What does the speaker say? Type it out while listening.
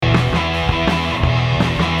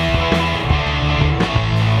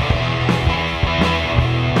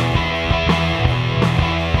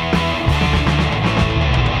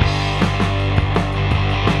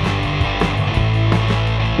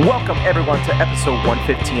everyone to episode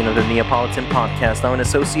 115 of the Neopolitan podcast, now in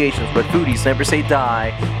association with Foodies Never Say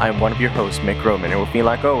Die. I am one of your hosts, Mick Roman, and with me,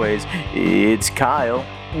 like always, it's Kyle.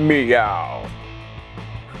 Meow.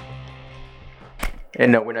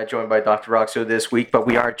 And no, we're not joined by Dr. Roxo this week, but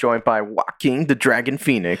we are joined by Joaquin the Dragon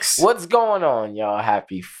Phoenix. What's going on, y'all?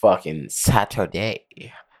 Happy fucking Saturday.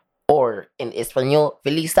 Or in Espanol,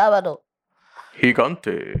 Feliz Sábado.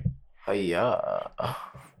 Gigante. Yeah.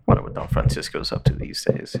 Wonder what Don Francisco's up to these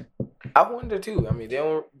days. I wonder too. I mean,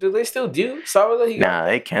 do they still do Sábado? Nah,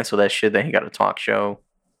 they canceled that shit. Then he got a talk show.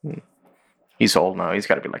 He's old now. He's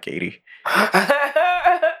got to be like 80.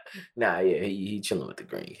 Nah, yeah, he chilling with the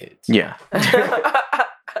green kids. Yeah.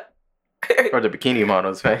 Or the bikini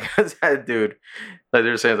models, man. Because that dude, like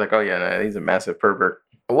they're saying, like, oh yeah, nah, he's a massive pervert.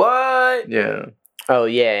 What? Yeah. Oh,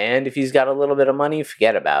 yeah, and if he's got a little bit of money,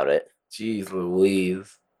 forget about it. Jeez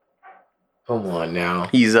Louise. Come on now.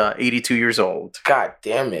 He's 82 years old. God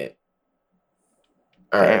damn it.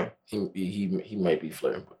 All right. He might be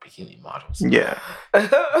flirting with bikini models. Yeah.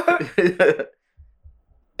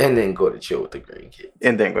 And then go to chill with the green kids.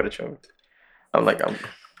 And then go to church. I'm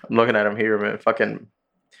looking at him here, man. Fucking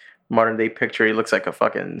modern day picture. He looks like a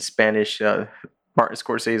fucking Spanish Martin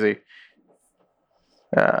Scorsese.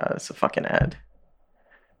 It's a fucking ad.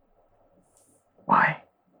 Why?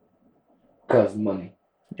 Because money.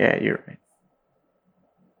 Yeah, you're right.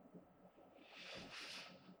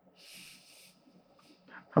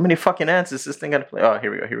 How many fucking ads is this thing gotta play? Oh, here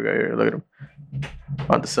we go. Here, look at him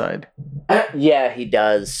on the side. Yeah, he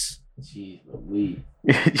does. Jeez Louise.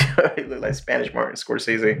 He looked like Spanish Martin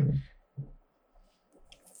Scorsese.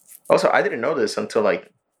 Also, I didn't know this until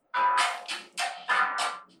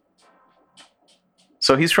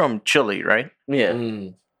so he's from Chile, right?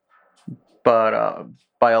 Yeah. But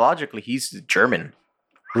biologically, he's German.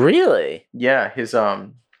 Really? Yeah, his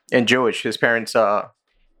and Jewish. His parents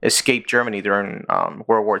escaped Germany during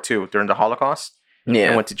World War II, during the Holocaust. Yeah.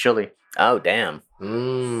 And went to Chile. Oh, damn.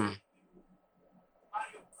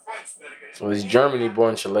 So he's Germany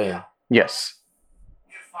born Chilean. Yes.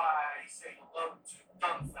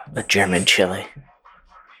 A German chili.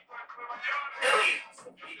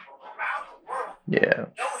 Yeah.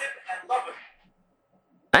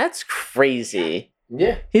 That's crazy.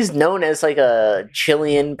 Yeah. He's known as like a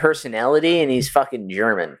Chilean personality, and he's fucking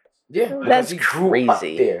German. Yeah. That's because he grew up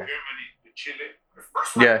crazy. there.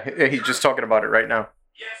 Yeah, he's just talking about it right now.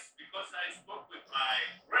 Yes, because I spoke with my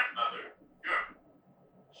grandmother, German.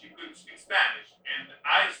 She couldn't speak Spanish, and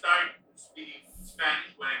I started speaking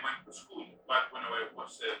Spanish when I went to school, back when I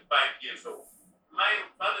was 5 years old. My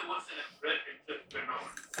father was an entrepreneur.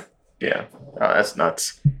 Yeah. Oh, that's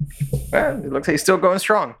nuts. Well, it looks like he's still going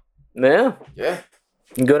strong. Yeah. Yeah.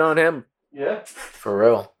 Good on him. Yeah. For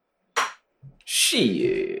real.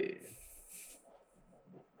 Shit.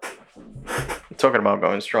 Talking about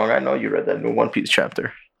going strong, I know you read that new One Piece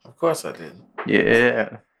chapter. Of course I did.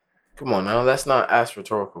 Yeah. Come on now. Let's not ask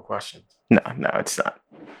rhetorical questions. No, it's not.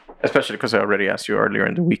 Especially because I already asked you earlier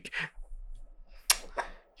in the week.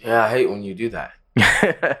 Yeah, I hate when you do that.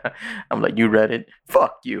 I'm like, you read it?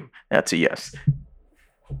 Fuck you. That's a yes.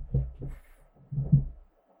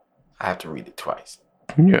 I have to read it twice.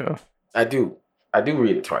 Yeah. I do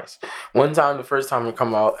read it twice. One time, the first time it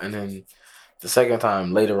come out, and then the second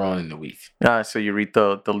time later on in the week. So you read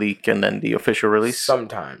the leak and then the official release?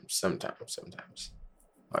 Sometimes.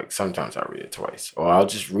 Like, sometimes I read it twice. Or I'll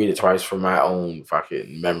just read it twice for my own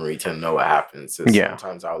fucking memory to know what happens. So Yeah.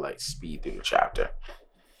 Sometimes I'll, like, speed through the chapter.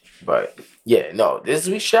 But, yeah, no, this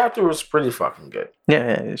week's chapter was pretty fucking good.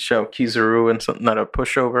 Yeah, show Kizaru and something, not a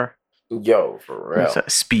pushover. Yo, for real.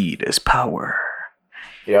 Speed is power.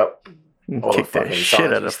 Yep. All Kick the that fucking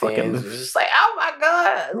shit out of Sanji fucking... stands was just like, oh my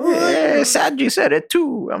god. Yeah, Sanji said it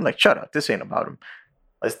too. I'm like, shut up. This ain't about him.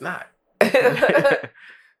 It's not.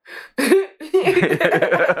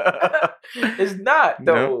 It's not,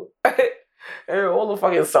 though. And all the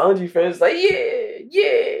fucking Sanji fans like, yeah.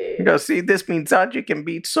 You go, see, this means Sanji can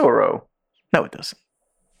beat Zoro. No, it doesn't.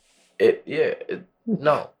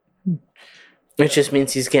 No. It just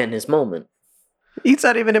means he's getting his moment. He's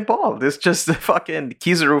not even involved. It's just the fucking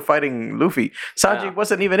Kizaru fighting Luffy. Sanji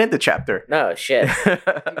wasn't even in the chapter. No, shit. He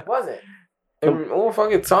wasn't. And all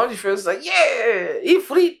fucking Sanji fans like, yeah, he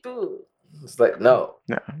free too. It's like, no.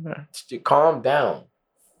 No. Calm down.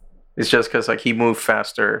 It's just because like he moved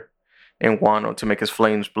faster in Wano to make his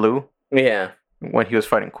flames blue Yeah. when he was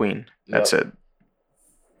fighting Queen. That's it.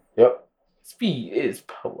 Yep. Speed is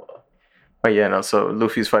power. But yeah, no, so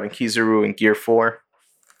Luffy's fighting Kizaru in Gear 4.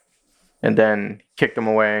 And then kicked him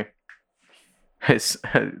away.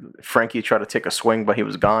 Frankie tried to take a swing, but he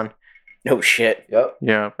was gone. No shit. Yep.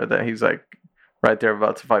 Yeah, but then he's like, right there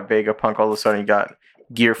about to fight Vegapunk. All of a sudden, you got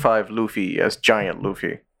Gear 5 Luffy as Giant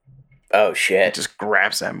Luffy. Oh It shit! just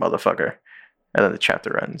grabs that motherfucker. And then the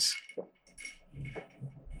chapter ends.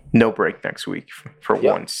 No break next week for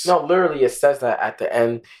Yep. once. No, literally, it says that at the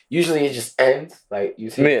end. Usually, it just ends. Like, you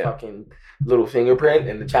see a fucking little fingerprint,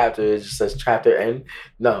 and the chapter it just says chapter end.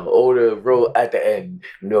 No, Oda wrote at the end,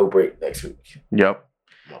 no break next week. Yep.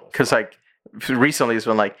 Because, like, recently it's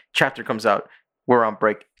when, like, chapter comes out, we're on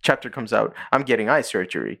break. Chapter comes out, I'm getting eye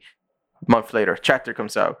surgery. Month later, chapter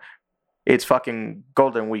comes out. It's fucking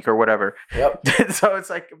Golden Week or whatever. Yep. So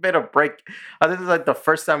it's like a bit of break. I think it's like the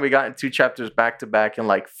first time we got in 2 chapters back to back in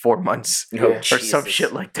like 4 months. Yeah. Or some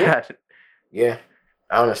shit like that. Yeah.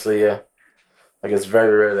 Honestly, yeah. Like, it's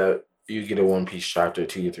very rare that you get a One Piece chapter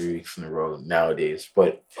 2 to 3 weeks in a row nowadays.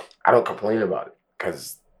 But I don't complain about it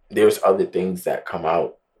because there's other things that come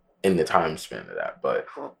out in the time span of that. But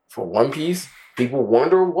for One Piece, people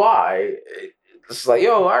wonder why. It's like,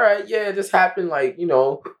 yo, all right, yeah, this happened like,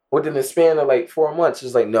 within the span of like 4 months.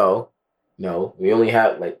 It's like, no, we only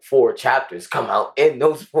had like 4 chapters come out in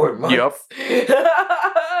those 4 months. Yep.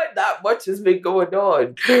 Not much has been going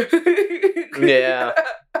on. Yeah.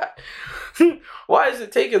 Why is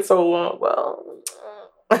it taking so long? Well,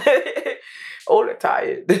 Oda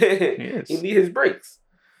tired. He need his breaks.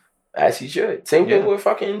 As he should. Same thing with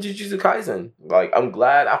fucking Jujutsu Kaisen. Like, I'm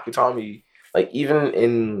glad Akutami, like, even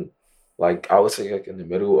in, like, I would say, like, in the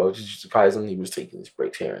middle of Jujutsu Kaisen, he was taking his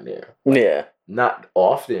breaks here and there. Like, not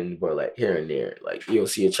often, but, like, here and there. Like, you'll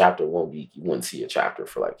see a chapter 1 week. You wouldn't see a chapter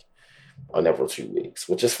for, like, another 2 weeks,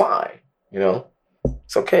 which is fine.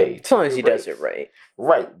 It's okay. As long as he does it right.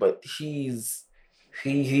 Right, but he's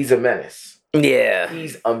a menace. Yeah.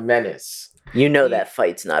 He's a menace. You know that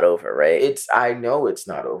fight's not over, right? I know it's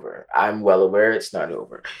not over. I'm well aware it's not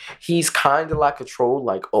over. He's kind of like a troll,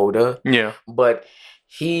 like Oda. Yeah. But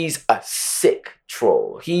he's a sick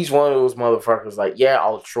troll. He's one of those motherfuckers like, yeah,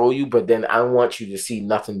 I'll troll you, but then I want you to see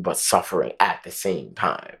nothing but suffering at the same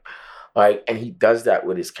time. Like, and he does that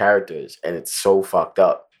with his characters, and it's so fucked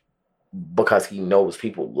up because he knows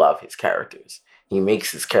people love his characters. He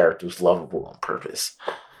makes his characters lovable on purpose.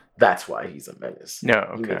 That's why he's a menace. No,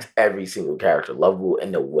 okay. He makes every single character lovable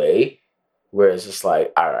in a way where it's just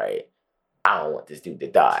like, all right, I don't want this dude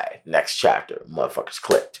to die. Next chapter, motherfuckers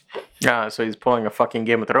clipped. So he's pulling a fucking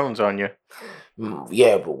Game of Thrones on you.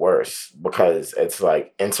 Yeah, but worse. Because it's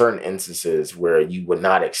like, in certain instances where you would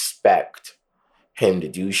not expect him to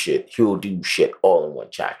do shit, he'll do shit all in one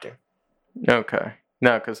chapter. Okay.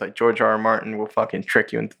 No, because like George R. R. Martin will fucking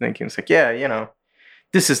trick you into thinking, it's like, yeah,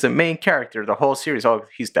 this is the main character, the whole series. Oh,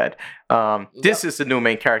 he's dead. This is the new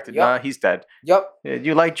main character. Nah, he's dead. Yep.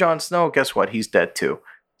 You like Jon Snow? Guess what? He's dead too.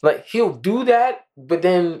 Like, he'll do that, but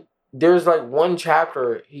then there's like one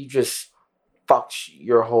chapter he just fucks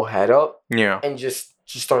your whole head up. Yeah. And just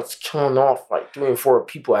starts killing off like 3 and 4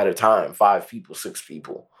 people at a time, 5 people, 6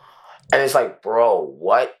 people. And it's like, bro,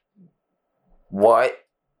 what?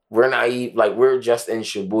 We're not even, like, we're just in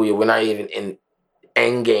Shibuya. We're not even in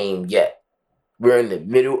Endgame yet. We're in the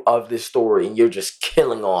middle of this story, and you're just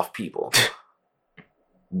killing off people.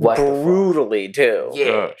 What brutally, too. Yeah.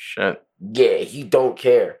 Oh, shit. Yeah, he don't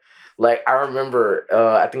care. Like, I remember,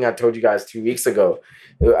 I think I told you guys 2 weeks ago,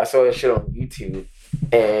 I saw this shit on YouTube,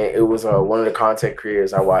 and it was one of the content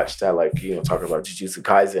creators I watched that, like, talking about Jujutsu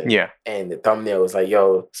Kaisen. Yeah. And the thumbnail was like,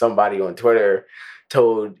 yo, somebody on Twitter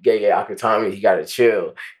told Gege Akutami he gotta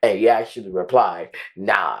chill, and he actually replied,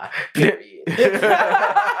 nah, period.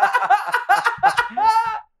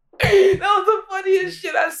 That was the funniest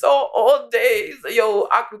shit I saw all day. He's like, yo,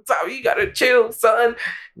 Akutami, you gotta chill, son.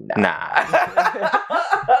 Nah.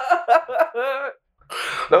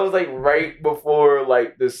 That was like right before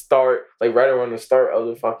like the start, like right around the start of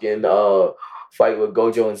the fucking fight with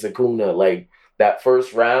Gojo and Sukuna. Like that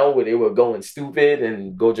first round where they were going stupid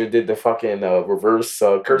and Gojo did the fucking reverse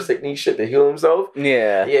curse technique shit to heal himself.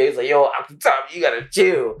 Yeah. Yeah, he's like, yo, Akutami, you gotta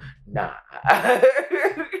chill. Nah.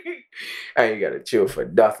 I ain't gotta chill for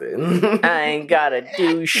nothing. I ain't gotta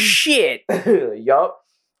do shit. Yup.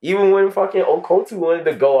 Even when fucking Okotu wanted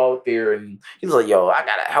to go out there and he's like, yo, I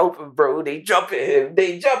gotta help him, bro. They jumping him.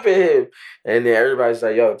 And then everybody's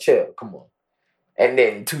like, yo, chill, come on. And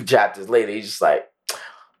then 2 chapters later, he's just like,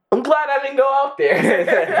 I'm glad I didn't go out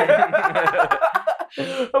there.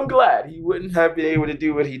 I'm glad he wouldn't have been able to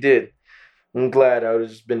do what he did. I'm glad I would have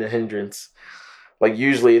just been a hindrance. Like,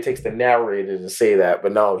 usually it takes the narrator to say that,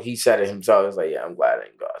 but no, he said it himself. He's like, yeah, I'm glad I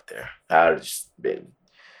didn't go out there. I would have just been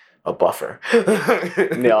a buffer.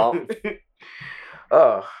 No.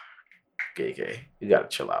 Oh, KK, you gotta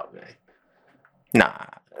chill out, man. Nah.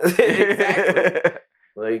 Exactly.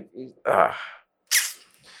 Like,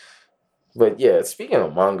 But yeah, speaking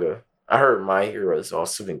of manga, I heard My Hero has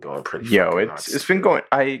also been going pretty. Yo, fucking it's nuts. been going.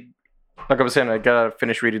 Like I was saying, I gotta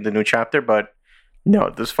finish reading the new chapter, but no,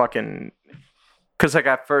 this fucking. Because like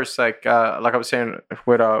at first, like I was saying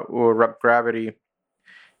with Gravity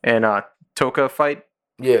and Toka fight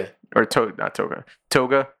Yeah, or not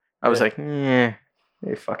Toga. I was Yeah. like,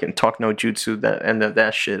 they fucking talk no jutsu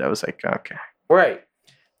that shit. I was like, okay. right.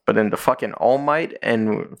 But then the fucking All Might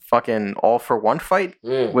and fucking All for One fight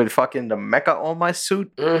with fucking the Mecha All Might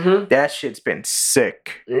suit, Mm-hmm. that shit's been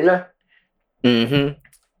sick. Yeah. Mm-hmm.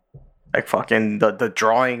 Like fucking the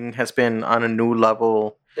drawing has been on a new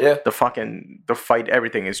level. Yeah. The fight,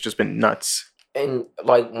 everything has just been nuts. And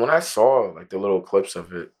like when I saw like the little clips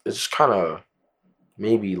of it, it's just kind of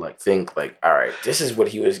made me like think like, all right, this is what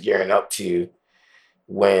he was gearing up to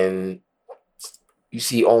when you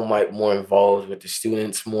see All Might more involved with the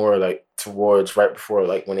students, more like towards right before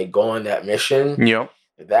like when they go on that mission. Yep.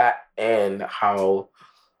 That and how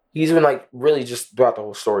he's been like really just throughout the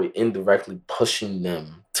whole story indirectly pushing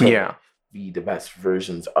them to be the best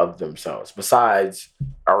versions of themselves. Besides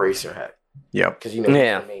Eraserhead, Yep. because he's the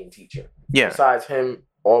main teacher. Yeah. Besides him,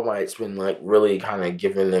 All Might's been like really kind of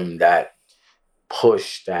giving them that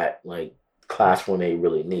push that like Class 1A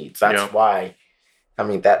really needs. That's why. I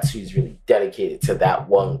mean, that suit's really dedicated to that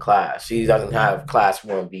one class. He doesn't have Class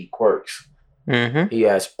 1B quirks. Mm-hmm. He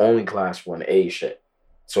has only Class 1A shit.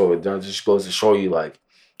 So it just goes to show you, like,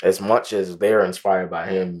 as much as they're inspired by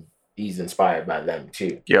him, he's inspired by them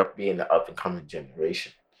too. Yep. Being the up and coming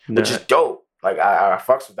generation, which is dope. Like I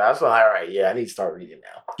fucks with that. So all right, yeah, I need to start reading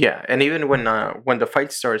now. Yeah, and even when the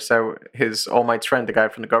fight starts, his All Might's friend, the guy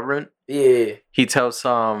from the government, he tells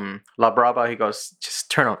La Brava, he goes, just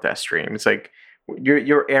turn off that stream. It's like,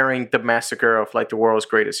 you're airing the massacre of like the world's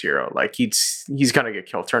greatest hero. Like he's gonna get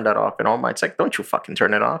killed. Turn that off. And All Might's like, don't you fucking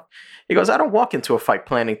turn it off. He goes, I don't walk into a fight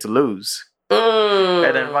planning to lose.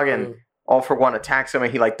 And then fucking All for One attacks him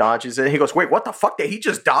and he like dodges it. He goes, wait, what the fuck? Did he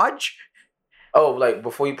just dodge? Oh, like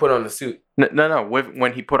before he put on the suit? No.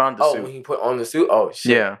 When he put on the suit. Oh, when he put on the suit? Oh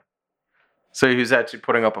shit. Yeah. So he was actually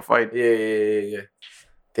putting up a fight. Yeah.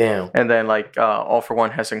 Damn. And then like All for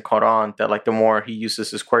One hasn't caught on that like the more he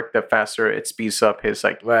uses his quirk, the faster it speeds up his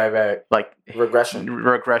like like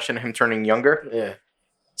regression, him turning younger. Yeah.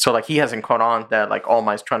 So like he hasn't caught on that like All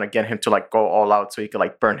Might's trying to get him to like go all out so he could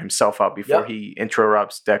like burn himself out before he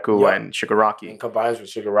interrupts Deku and Shigaraki. And combines with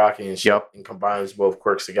Shigaraki and shit. And combines both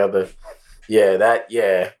quirks together. Yeah, that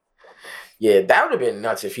would have been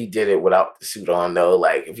nuts if he did it without the suit on though.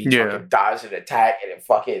 Like if he fucking dodged an attack and it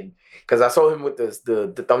fucking, because I saw him with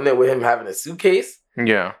the thumbnail with him having a suitcase.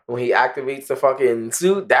 Yeah. When he activates the fucking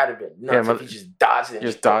suit, that'd have been nuts if he just dodged it.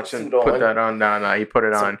 Just dodged and put that on. No, he put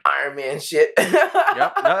it on. Iron Man shit.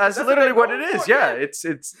 Yep. No, that's literally what it is. Yeah. It's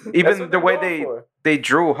even the way they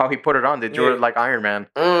drew how he put it on. They drew it like Iron Man.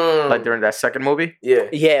 Like during that second movie. Yeah.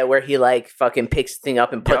 Yeah, where he like fucking picks the thing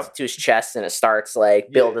up and puts it to his chest and it starts like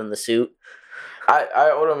building the suit.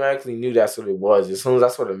 I automatically knew that's what it was. As soon as I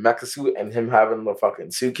saw the mecha suit and him having the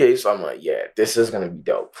fucking suitcase, I'm like, yeah, this is going to be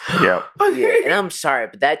dope. Yeah. Yeah, and I'm sorry,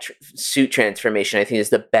 but that suit transformation, I think, is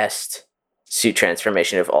the best suit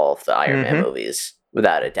transformation of all of the Iron Man movies.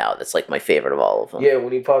 Without a doubt. That's like my favorite of all of them. Yeah,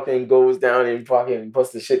 when he fucking goes down and fucking puts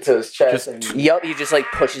the shit to his chest. Yup, he just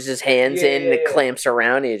like pushes his hands in and it clamps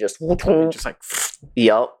around and he just like...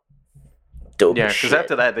 Yup. Dope. Yeah, because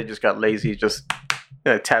after that, they just got lazy. Just...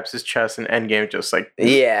 taps his chest and Endgame just like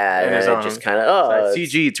just kind of like,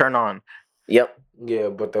 CG turn on. Yep. Yeah,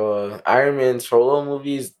 but the Iron Man solo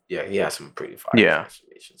movies, he has some pretty fire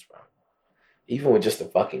transformations, bro. Even with just the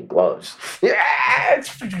fucking gloves. Yeah.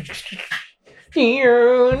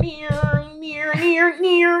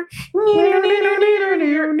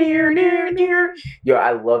 Yo,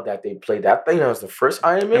 I love that they played that. I think that was the first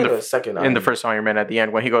Iron Man or the second Iron Man? In the first Iron Man at the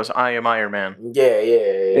end when he goes, I am Iron Man.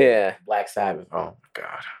 Yeah. Black Sabbath. Oh my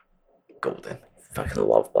god. Golden. Fucking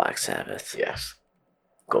love Black Sabbath. Yes.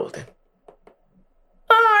 Golden.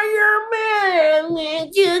 Iron Man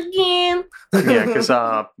wins again. Yeah, because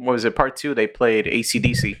what was it? Part 2, they played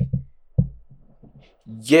AC/DC.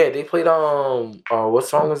 Yeah, they played what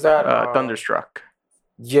song is that? Thunderstruck.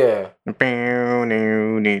 Yeah. I don't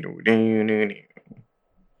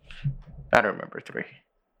remember 3.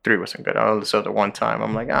 3 wasn't good. I only saw the one time.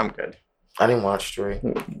 I'm like, I'm good. I didn't watch 3.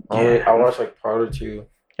 I watched like part or 2.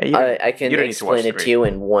 Yeah, I can explain it to you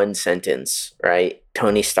in one sentence, right?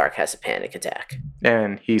 Tony Stark has a panic attack.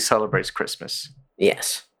 And he celebrates Christmas.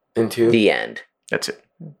 Yes. In 2? The end. That's it.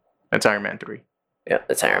 That's Iron Man 3. Yep,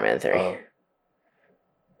 that's Iron Man 3.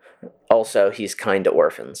 Also, he's kind to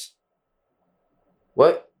orphans.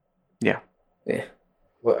 What? Yeah.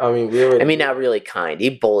 Well, I mean, we already. I mean, not really kind. He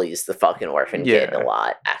bullies the fucking orphan kid Yeah. a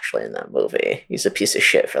lot, actually, in that movie. He's a piece of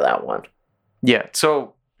shit for that one. Yeah,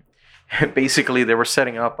 so basically they were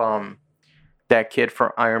setting up that kid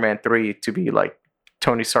from Iron Man 3 to be like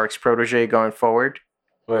Tony Stark's protege going forward.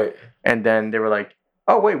 Right. And then they were like,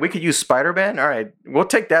 oh, wait, we could use Spider-Man? All right, we'll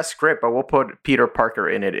take that script, but we'll put Peter Parker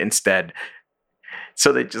in it instead.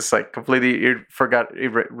 So they just like completely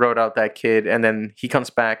wrote out that kid. And then he comes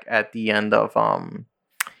back at the end of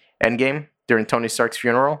Endgame during Tony Stark's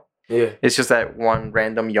funeral. Yeah. It's just that one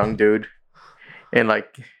random young dude in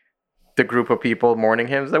like the group of people mourning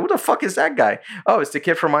him. It's like, what the fuck is that guy? Oh, it's the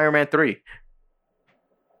kid from Iron Man 3.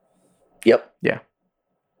 Yep. Yeah.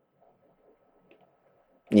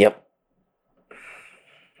 Yep.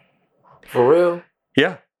 For real?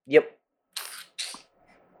 Yeah. Yep.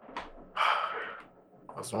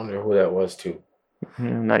 I was wondering who that was too.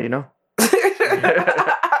 Now you know.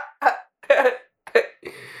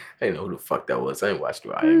 I didn't know who the fuck that was. I didn't watch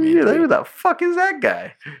the Iron Man. Yeah, 3. who the fuck is that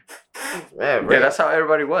guy? Man, Yeah, that's how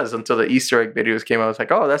everybody was until the Easter egg videos came out. It's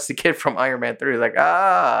like, oh, that's the kid from Iron Man 3. It's like,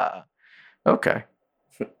 okay.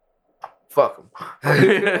 Fuck him.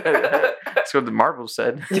 That's what the Marvel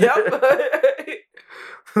said. Yep.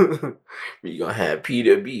 We gonna have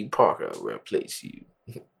Peter B. Parker replace you.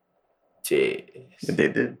 Cheers. They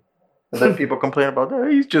did. And then people complain about that.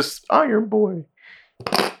 He's just Iron Boy.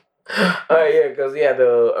 Oh yeah, because he had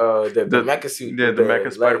the mecha suit. Yeah, with the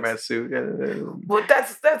mecha Spider-Man legs. suit. Yeah. Well,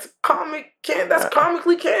 that's that's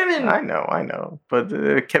comically canon. I know. But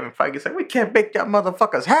Kevin Feige's like, we can't make that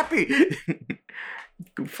motherfuckers happy.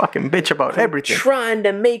 You fucking bitch about everything. Trying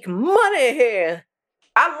to make money here.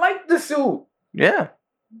 I like the suit. Yeah.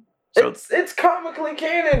 So It's comically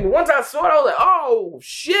canon. Once I saw it, I was like, oh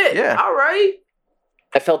shit. Yeah. All right.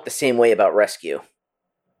 I felt the same way about Rescue.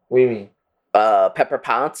 What do you mean? Pepper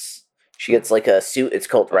Potts, she gets like a suit. It's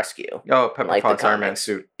called Rescue. oh, Pepper Like the Potts Iron Man comics.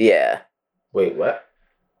 suit. Yeah. Wait, what?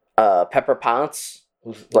 Pepper Potts,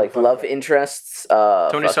 like love interests.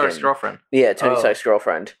 Tony Stark's fucking- girlfriend. Yeah, Tony Oh. Stark's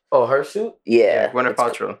girlfriend. Oh, her suit? Yeah. Gwyneth it's ca-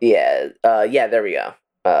 Paltrow. Yeah. Yeah. There we go.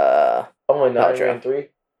 Oh, in Iron Paltrow. Man 3?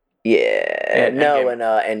 Yeah. And No, Endgame.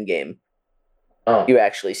 in Endgame, Oh. you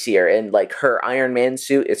actually see her in like her Iron Man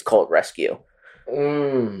suit. It's called Rescue.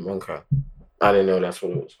 Okay. I didn't know that's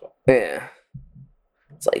what it was called. Yeah.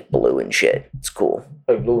 It's like blue and shit. It's cool.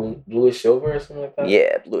 Like bluish silver or something like that?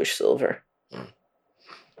 Yeah, bluish silver.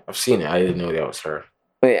 I've seen it. I didn't know that was her.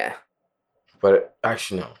 Yeah. But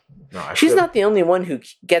actually, no. No, I She's should've- not the only one who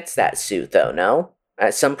gets that suit, though, no?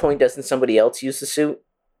 At some point, doesn't somebody else use the suit?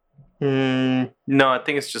 No, I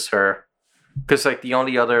think it's just her. Because like the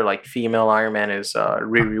only other like female Iron Man is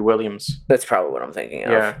Riri Williams. That's probably what I'm thinking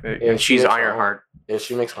of. Yeah, and she she's makes her Ironheart. Yeah,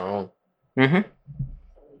 she makes her own. Mm-hmm.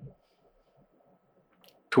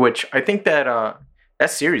 To which I think that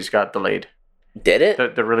that series got delayed. Did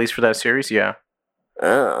it? The release for that series, yeah.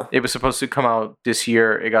 Oh. It was supposed to come out this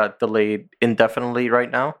year. It got delayed indefinitely right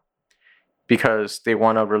now because they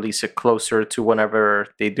want to release it closer to whenever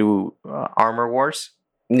they do Armor Wars.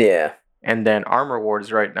 Yeah. And then Armor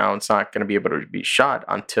Wars right now, it's not going to be able to be shot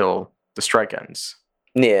until the strike ends.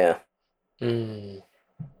 Yeah. Mm.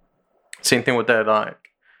 Same thing with that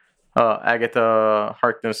Agatha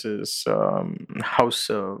Harkness's House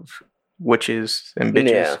of Witches and Bitches.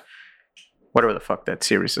 Yeah. Whatever the fuck that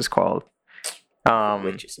series is called.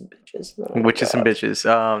 Witches and bitches. Oh, Witches and God.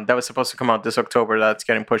 Bitches. That was supposed to come out this October. That's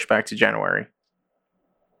getting pushed back to January.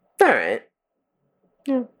 All right.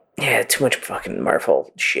 Yeah. Yeah, too much fucking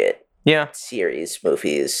Marvel shit. Yeah. Series,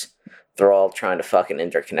 movies. They're all trying to fucking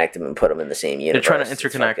interconnect them and put them in the same universe. They're trying to It's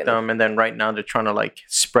interconnect fucking- them, and then right now they're trying to like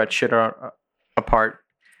spread shit apart,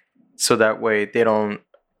 so that way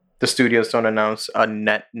the studios don't announce a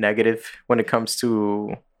net negative when it comes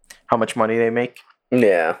to how much money they make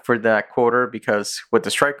Yeah. for that quarter. Because with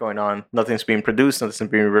the strike going on, nothing's being produced, nothing's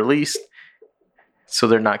being released, so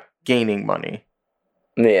they're not gaining money.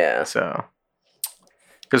 Yeah. So,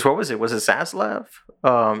 because what was it? Was it Zaslav?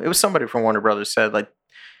 It was somebody from Warner Brothers said like,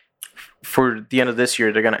 for the end of this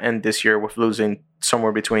year, they're gonna end this year with losing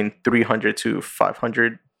somewhere between 300 to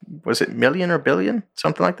 500. Was it million or billion?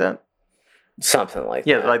 Something like that. Something like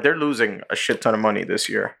Yeah, that. like they're losing a shit ton of money this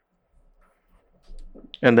year.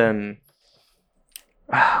 And then,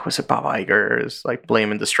 was it Bob Iger is like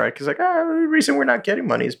blaming the strike? He's like, the reason we're not getting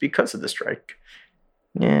money is because of the strike.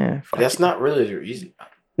 Yeah, fuck That's you. not really the reason.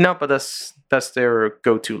 No, but that's their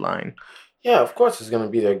go-to line. Yeah, of course it's going to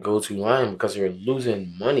be their go-to line because you're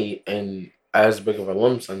losing money and as big of a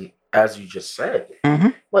lump sum as you just said.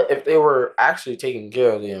 Mhm. But if they were actually taking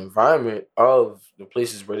care of the environment of the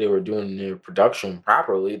places where they were doing their production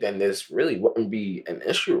properly, then this really wouldn't be an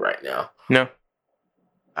issue right now. No.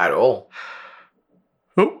 at all.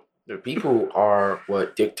 Who? The people are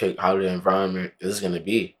what dictate how the environment is going to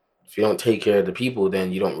be. If you don't take care of the people,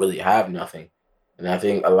 then you don't really have nothing. And I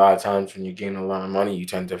think a lot of times when you gain a lot of money, you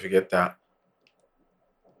tend to forget that.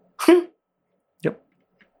 Yep.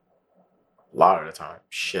 A lot of the time.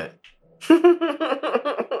 Shit.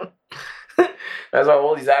 That's why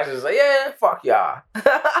all these actors are like, yeah, fuck y'all.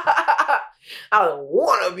 I don't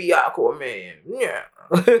want to be Aquaman. Yeah.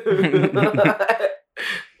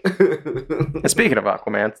 And speaking of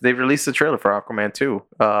Aquaman, they released the trailer for Aquaman 2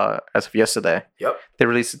 as of yesterday. Yep. They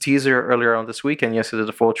released a teaser earlier on this week, and yesterday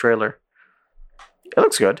the full trailer. It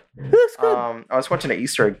looks good. It looks good. I was watching an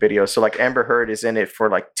Easter egg video, so like Amber Heard is in it for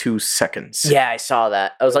like 2 seconds. Yeah, I saw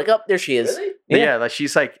that. I was like, oh, there she is. Really? Yeah, like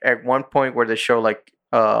she's like at one point where they show like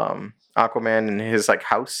Aquaman in his like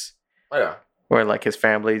house, Oh, yeah. where like his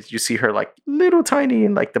family, you see her like little tiny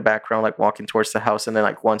in like the background, like walking towards the house, and then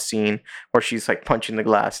like one scene where she's like punching the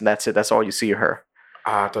glass, and that's it. That's all you see of her.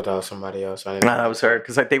 I thought that was somebody else. I didn't Nah, that was her,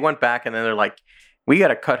 because like they went back and then they're like, we got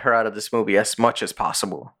to cut her out of this movie as much as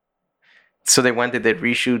possible. So they went, they did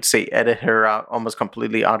reshoots, they edit her out almost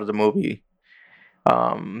completely out of the movie.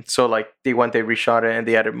 So like they went, they reshot it, and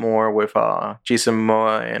they added more with Jason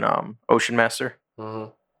Momoa and Ocean Master,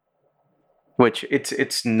 which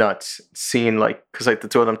it's nuts seeing like, because like the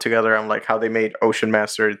two of them together. I'm like, how they made Ocean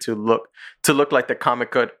Master to look like the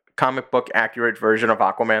comic book accurate version of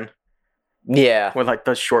Aquaman, Yeah. with like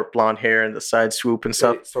the short blonde hair and the side swoop and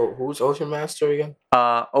stuff. Wait, so who's Ocean Master again?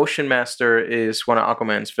 Ocean Master is one of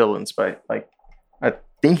Aquaman's villains, but like I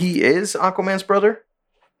think he is Aquaman's brother.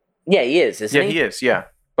 Yeah, he is, isn't Yeah, he is. Yeah,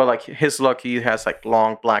 but like his look, he has like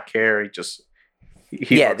long black hair. He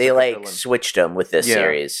Yeah, looks they a like villain. switched him with this Yeah.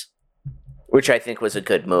 series, which I think was a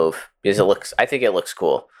good move because I think it looks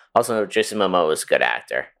cool. Also, Jason Momoa is a good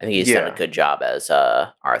actor. I think he's done Yeah. a good job as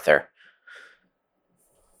Arthur.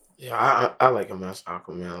 Yeah, I like him as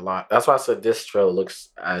Aquaman a lot. That's why I said this trailer looks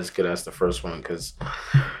as good as the first one, because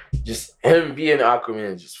just him being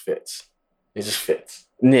Aquaman just fits. It just fits.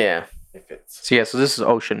 Yeah. It fits. So yeah, so this is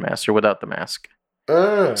Ocean Master without the mask.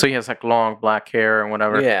 So he has like long black hair and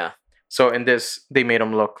whatever. Yeah. So in this, they made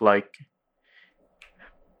him look like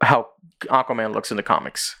how Aquaman looks in the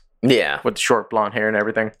comics, Yeah. with the short blonde hair and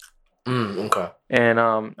everything. Okay. And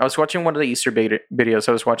I was watching one of the Easter videos.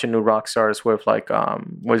 I was watching New Rockstars with like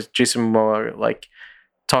was Jason Momoa like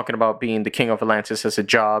talking about being the king of Atlantis as a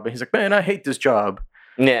job, and he's like, man, I hate this job.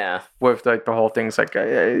 Yeah. With like the whole thing's like,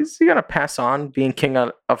 is he gonna pass on being king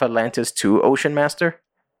of Atlantis to Ocean Master?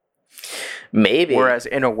 Maybe. Whereas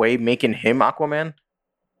in a way, making him Aquaman.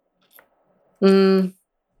 Mm,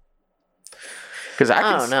 Because I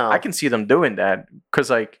don't know. I can see them doing that.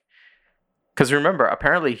 Because remember,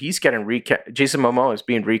 apparently he's getting Jason Momoa is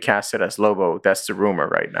being recasted as Lobo. That's the rumor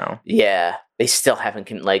right now. yeah. They still haven't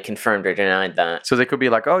confirmed or denied that. So they could be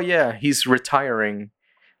like, oh yeah, he's retiring,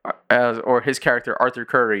 or his character Arthur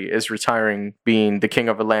Curry is retiring, being the king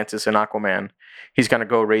of Atlantis and Aquaman. He's gonna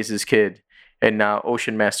go raise his kid, and now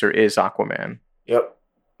Ocean Master is Aquaman. Yep.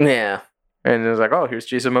 Yeah. And it's like, oh, here's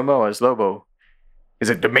Jason Momoa as Lobo. He's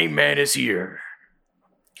like, the main man is here.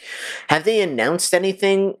 Have they announced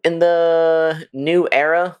anything in the new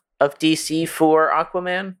era of DC for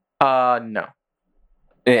Aquaman? No.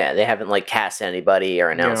 Yeah, they haven't like cast anybody or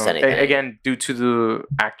announced You know, anything. again, due to the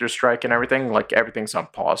actor strike and everything, like everything's on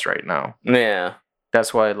pause right now. Yeah.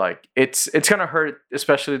 That's why, like, it's gonna hurt,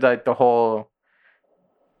 especially like the whole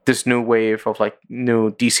this new wave of like new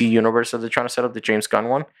DC universe that they're trying to set up, the James Gunn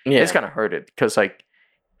one. Yeah. It's gonna hurt it because like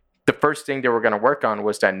the first thing they were gonna work on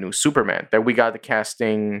was that new Superman that we got the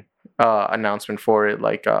casting announcement for it,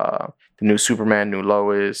 like the new Superman, new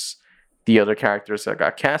Lois, the other characters that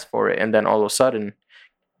got cast for it, and then all of a sudden,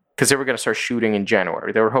 because they were gonna start shooting in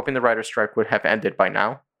January, they were hoping the writer's strike would have ended by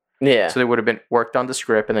now. Yeah. So they would have been worked on the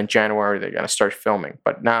script, and then January they're gonna start filming.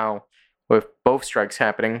 But now, with both strikes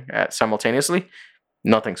happening simultaneously,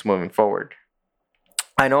 nothing's moving forward.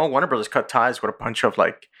 I know Warner Brothers cut ties with a bunch of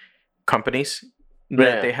like companies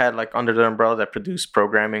that Yeah. they had like under their umbrella that produce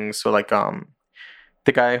programming. So like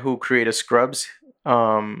the guy who created Scrubs,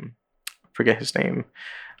 forget his name.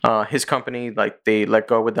 His company, like they let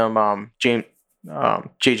go with them.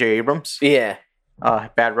 J.J. Abrams. Yeah.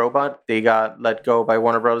 Bad Robot, they got let go by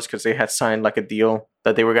Warner Brothers because they had signed like a deal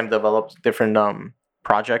that they were going to develop different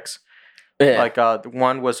projects. Yeah. Like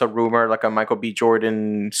one was a rumor, like a Michael B.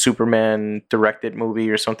 Jordan Superman directed movie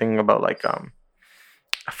or something about like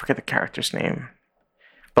I forget the character's name,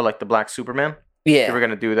 but like the Black Superman. yeah. They were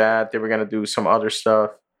gonna do that. They were gonna do some other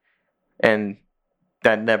stuff, and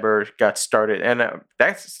that never got started. And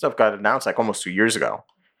that stuff got announced like almost 2 years ago.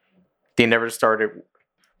 They never started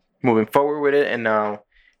moving forward with it, and now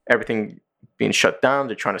everything being shut down.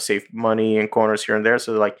 They're trying to save money in corners here and there.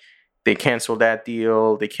 So like they canceled that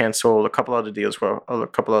deal. They canceled a couple other deals with a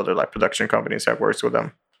couple other like production companies that works with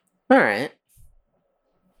them. All right.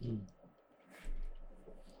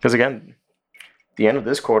 Because again, the end of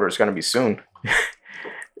this quarter is going to be soon.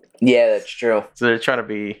 Yeah, that's true. So they're trying to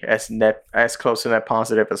be as close to net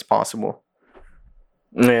positive as possible.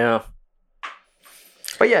 Yeah.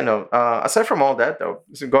 But yeah, no. Aside from all that, though,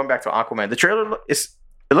 so going back to Aquaman, the trailer it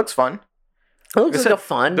looks fun. It looks Like like I a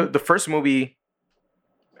fun. The first movie,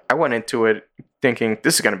 I went into it thinking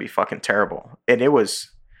this is gonna be fucking terrible, and it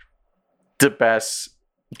was the best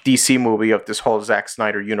DC movie of this whole Zack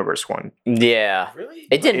Snyder universe one. Yeah. Really?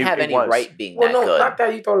 It didn't It- have it any was. right being Well, that no, good. not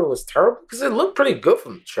that you thought it was terrible, because it looked pretty good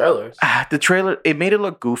from the trailers. The trailer, it made it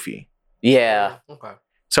look goofy. Yeah. Okay.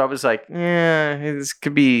 So I was like, yeah, this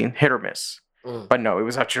could be hit or miss. Mm. But no, it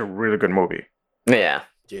was actually a really good movie. Yeah.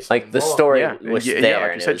 Jason Like the Momoa. story Yeah, was yeah, there. like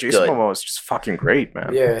you and said, it was Jason good. Momoa is just fucking great,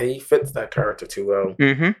 man. Yeah, he fits that character too well.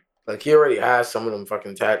 Mm-hmm. Like he already has some of them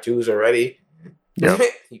fucking tattoos already. Yeah.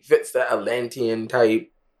 He fits that Atlantean type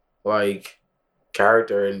like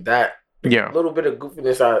character, and that Yeah. little bit of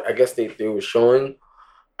goofiness I guess they were showing.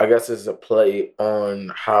 I guess is a play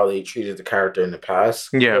on how they treated the character in the past.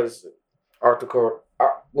 Yeah. Because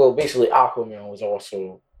basically Aquaman was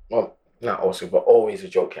also, well, not also, but always a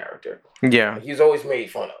joke character. Yeah. Like, he was always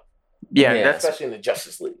made fun of. Yeah. Yeah. That's Especially in the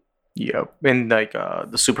Justice League. yeah. And like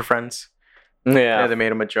the Super Friends. Yeah, they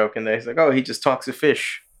made him a joke, and he's like, "Oh, he just talks to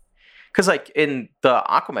fish." Because like in the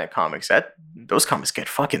Aquaman comics, those comics get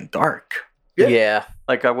fucking dark. Yeah. Yeah.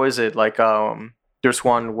 Like, what is it? Like, there's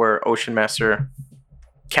one where Ocean Master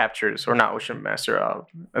captures, or not Ocean Master. I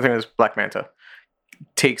think it was Black Manta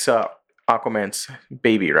takes Aquaman's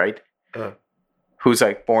baby, right? Who's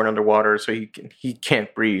like born underwater, so he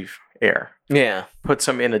can't breathe air. Yeah. Puts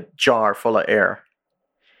him in a jar full of air,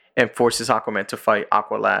 and forces Aquaman to fight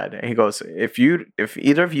Aqualad. And he goes, if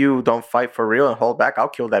either of you don't fight for real and hold back, I'll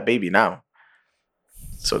kill that baby now.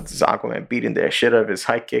 So this is Aquaman beating the shit out of his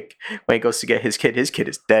high kick. When he goes to get his kid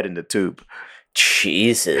is dead in the tube.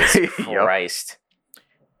 Jesus Yep. Christ.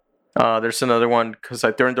 There's another one, because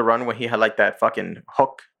like during the run when he had like that fucking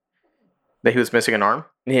hook that he was missing an arm.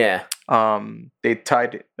 Yeah. They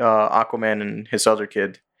tied Aquaman and his other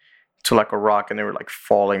kid to like a rock, and they were like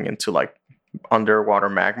falling into like underwater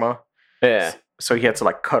magma. Yeah. So he had to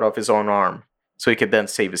like cut off his own arm so he could then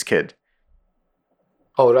save his kid.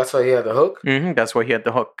 Oh, that's why he had the hook? That's why he had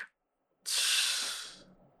the hook.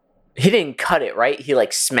 He didn't cut it, right? He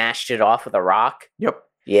like smashed it off with a rock. Yep.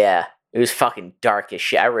 Yeah. It was fucking dark as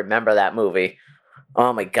shit. I remember that movie.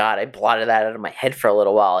 Oh my god, I blotted that out of my head for a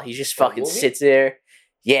little while. He just That fucking movie? sits there.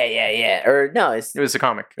 Yeah. Or no, It was a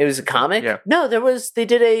comic. it was a comic? Yeah. No, they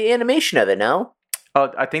did a animation of it, no?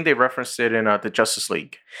 I think they referenced it in the Justice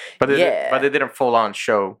League, but they didn't full on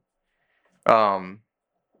show him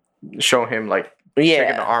like taking the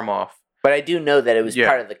Yeah. arm off. But I do know that it was Yeah.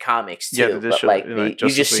 part of the comics Yeah, too. they did But show like it in, like, you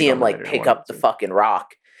Justice just see League him like Unlimited pick one, up the too. fucking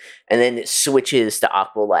rock, and then it switches to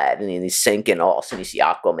Aqualad, and then he's sinking. All of a sudden, you see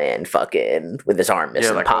Aquaman fucking with his arm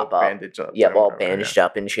missing like pop all up. bandaged up. Yeah, and all whatever, bandaged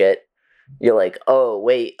up and shit. You're like, oh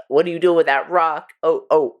wait, what do you do with that rock?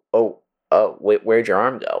 Oh, wait, where'd your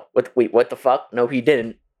arm go? What the fuck? No, he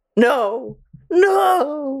didn't. No.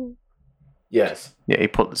 Yes. Yeah, he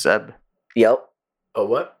pulled the Zeb. Yep. Oh,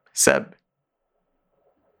 what? Seb.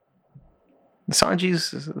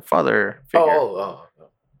 Sanji's father figure. Oh.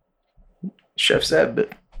 Chef Zeb.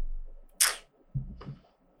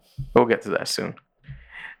 We'll get to that soon.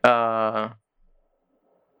 The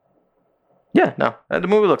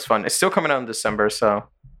movie looks fun. It's still coming out in December, so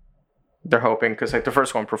they're hoping, because like the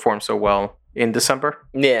first one performed so well in December,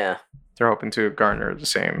 Yeah. they're hoping to garner the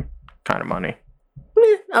same kind of money.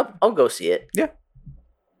 I'll go see it. Yeah.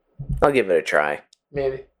 I'll give it a try.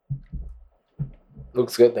 Maybe.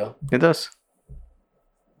 Looks good though. It does.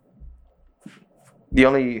 The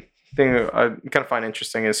only thing I kind of find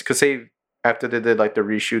interesting is because after they did like the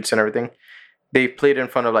reshoots and everything, they played in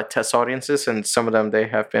front of like test audiences, and some of them they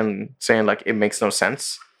have been saying like it makes no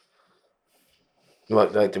sense.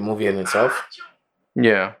 What, like the movie in itself?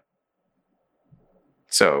 Yeah.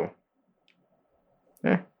 So,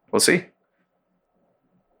 we'll see.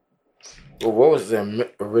 Well, what was the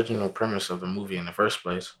original premise of the movie in the first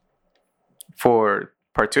place? For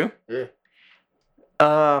part 2? Yeah.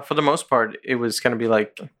 For the most part, it was gonna be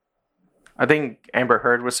like, I think Amber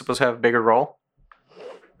Heard was supposed to have a bigger role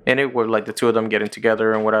in it, with like the two of them getting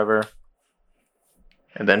together and whatever,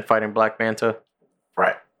 and then fighting Black Manta,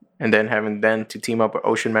 Right. and then having to team up with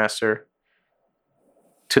Ocean Master.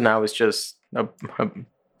 To now, it's just a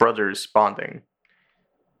brothers bonding.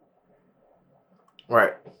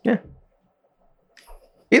 Right.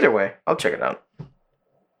 Either way, I'll check it out.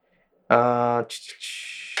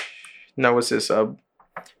 Now what's this?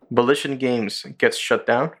 Volition Games gets shut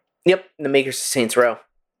down. Yep, the makers of Saints Row.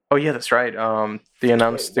 Oh yeah, that's right. They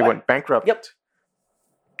announced they what? went bankrupt. Yep.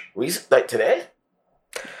 Like today?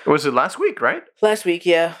 Was it last week, right? Last week,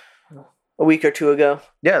 yeah. A week or two ago.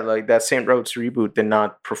 Yeah, like that Saint Roads reboot did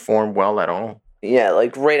not perform well at all. Yeah,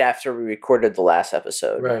 like right after we recorded the last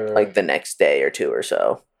episode. Right. Like the next day or two or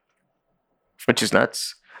so. Which is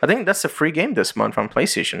nuts. I think that's a free game this month on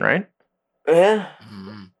PlayStation, right? Yeah.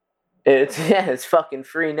 Mm-hmm. It's fucking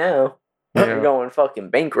free now. Yeah. You're going fucking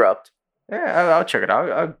bankrupt. Yeah, I'll check it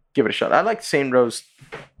out. I'll give it a shot. I like Saint Rose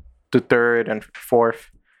the third and fourth.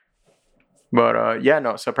 But yeah,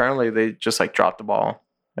 no, so apparently they just like dropped the ball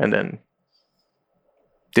and then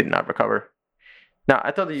did not recover. Now,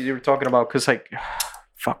 I thought that you were talking about, because like,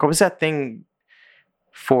 fuck, what was that thing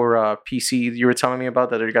for PC you were telling me about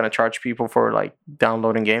that they're going to charge people for like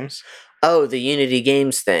downloading games? Oh, the Unity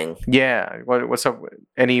Games thing. Yeah, what's up?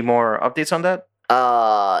 Any more updates on that?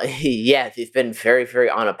 Yeah, they've been very, very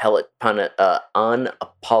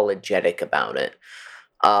unapologetic about it.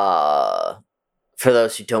 For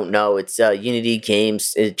those who don't know, it's Unity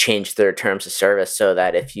Games. It changed their terms of service so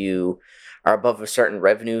that if you are above a certain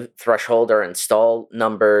revenue threshold or install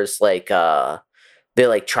numbers, like they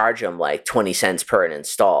like charge them like 20 cents per an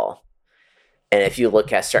install. And if you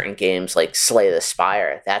look at certain games like Slay the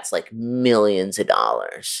Spire, that's like millions of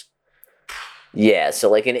dollars. Yeah, so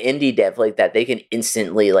like an indie dev like that, they can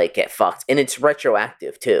instantly like get fucked, and it's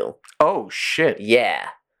retroactive too. Oh shit! Yeah.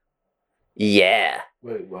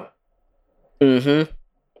 Wait, what? Mm-hmm.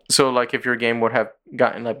 So like, if your game would have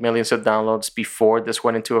gotten like millions of downloads before this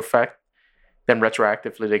went into effect, then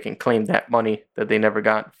retroactively they can claim that money that they never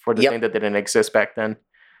got for the Yep. thing that didn't exist back then.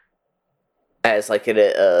 As like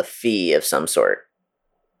a fee of some sort.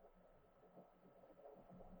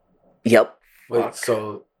 Yep. Wait, Fuck.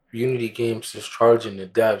 so Unity Games is charging the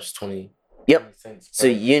devs 20 Yep. cents. So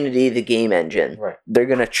Unity, the game engine, Right. they're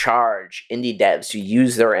gonna charge indie devs who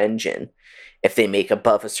use their engine if they make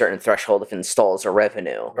above a certain threshold of installs or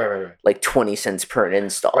revenue, Right. like 20 cents per an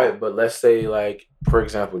install. Right, but let's say, like, for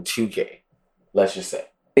example, 2K, let's just say.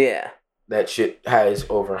 Yeah. That shit has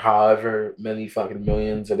over however many fucking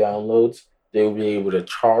millions of downloads. They'll be able to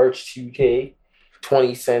charge 2K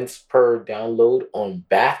 20 cents per download on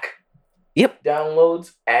back Yep.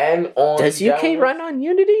 downloads and on Does UK downloads? run on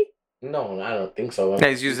Unity? No, I don't think so. Yeah,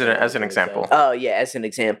 he's using it as an example. Oh yeah, as an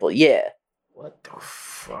example, yeah. What the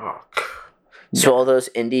fuck? So all those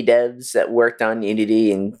indie devs that worked on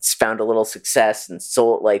Unity and found a little success and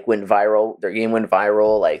sold, like, went viral, their game went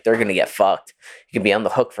viral, like, they're gonna get fucked. You could be on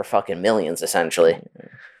the hook for fucking millions, essentially.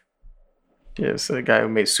 Yeah, so the guy who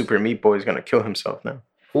made Super Meat Boy is gonna kill himself now.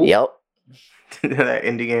 Who? Yep. That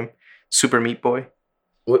indie game, Super Meat Boy.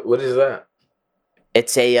 What is that?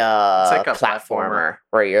 It's a like a platformer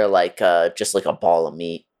where you're like just like a ball of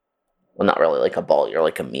meat. Well, not really like a ball. You're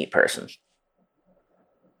like a meat person.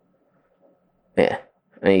 Yeah,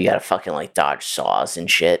 and you gotta fucking like dodge saws and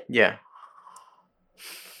shit. Yeah.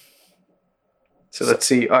 So let's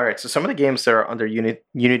see. All right. So some of the games that are under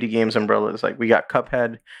Unity Games umbrella is like we got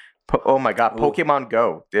Cuphead. Oh my God, Ooh. Pokemon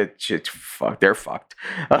Go. That shit's fucked. They're fucked.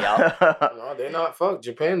 No, they're not fucked.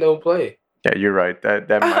 Japan don't play. Yeah, you're right.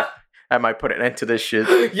 That might put an end to this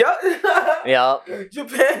shit. Yeah. Yep.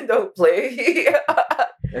 Japan don't play.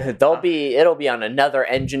 It'll be on another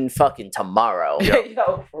engine fucking tomorrow. Yeah.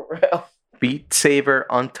 Yo, for real. Beat Saber,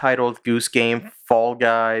 Untitled Goose Game, Fall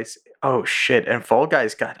Guys. Oh shit! And Fall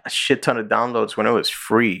Guys got a shit ton of downloads when it was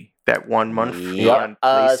free. That 1 month free on So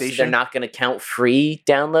PlayStation. they're not gonna count free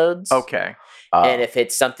downloads. Okay. And if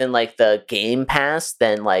it's something like the Game Pass,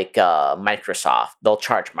 then like Microsoft, they'll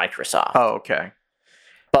charge Microsoft. Oh, okay.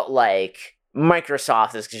 But like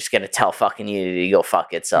Microsoft is just gonna tell fucking Unity to go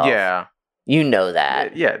fuck itself. Yeah. You know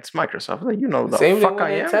that. Yeah, it's Microsoft. Like, you know the Same thing fuck with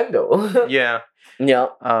I am. Nintendo. Yeah.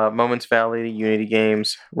 Yep. Moments Valley, Unity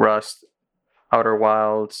Games, Rust, Outer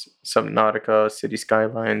Wilds, Subnautica, City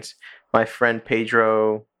Skylines, My Friend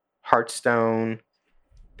Pedro, Hearthstone.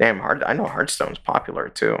 Damn, I know Hearthstone's popular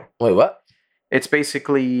too. Wait, what? It's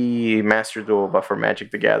basically Master Duel, but for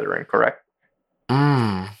Magic the Gathering, correct?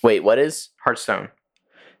 Wait, what is? Hearthstone.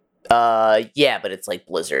 Yeah, but it's like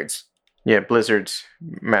Blizzard's. Yeah, Blizzard's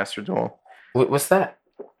Master Duel. What's that?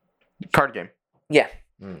 Card game. Yeah.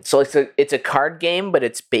 So it's a card game, but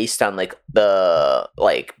it's based on like the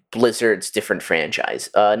like Blizzard's different franchise.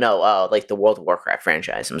 Like the World of Warcraft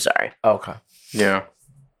franchise. I'm sorry. Okay. Yeah.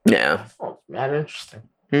 Yeah. Oh, mad interesting.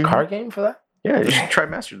 Mhm. Card game for that? Yeah, you should try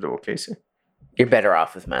Master Duel, Casey. You're better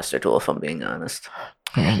off with Master Duel, if I'm being honest.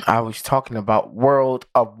 And I was talking about World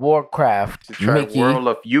of Warcraft, To try Mickey. World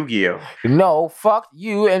of Yu-Gi-Oh. No, fuck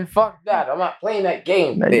you and fuck that. I'm not playing that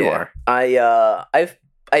game. There you are.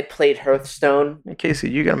 I played Hearthstone Hey, Casey,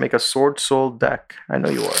 you gotta make a Sword Soul deck. I know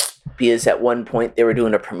you are. because at one point they were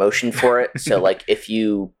doing a promotion for it. So like if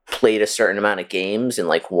you played a certain amount of games and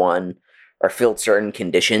like won or filled certain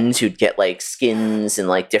conditions, you'd get like skins and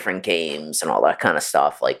like different games and all that kind of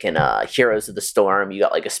stuff. Like in Heroes of the Storm, you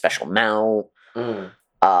got like a special mount.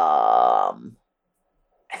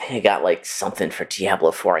 I think I got like something for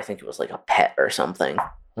Diablo 4. I think it was like a pet or something.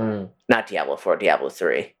 Not Diablo 4, Diablo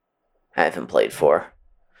 3. I haven't played 4.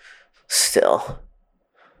 Still.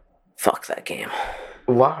 Fuck that game.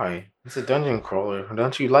 Why? It's a dungeon crawler.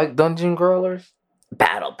 Don't you like dungeon crawlers?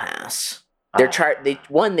 Battle Pass. They charge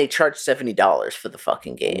 $70 for the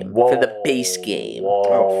fucking game. For the base game. Whoa,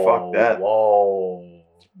 Oh, fuck that. Whoa.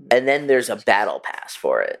 And then there's a battle pass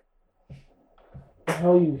for it. What the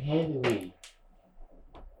hell you handed me?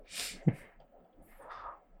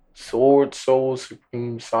 Sword Soul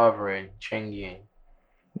Supreme Sovereign Chengyan.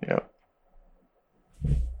 Yep.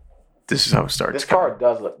 This is how it starts. This card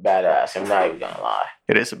does look badass. I'm not even gonna lie.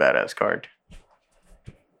 It is a badass card.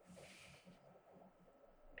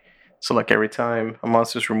 So like every time a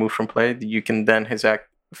monster is removed from play, you can then his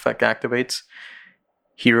effect activates.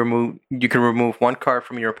 You can remove one card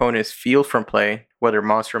from your opponent's field from play, whether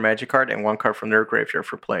monster or magic card, and one card from their graveyard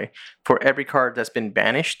for play. For every card that's been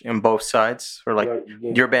banished in both sides, or like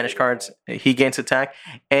your banished cards, he gains attack,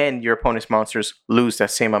 and your opponent's monsters lose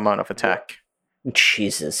that same amount of attack.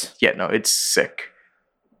 Jesus. Yeah, no, it's sick.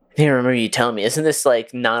 I think I remember you telling me, isn't this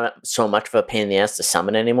like not so much of a pain in the ass to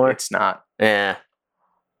summon anymore? It's not. Yeah.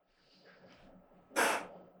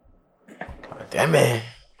 God damn it.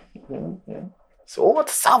 Sword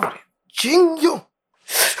Sovereign Chengyan.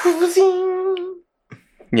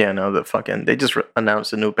 Yeah, no, they just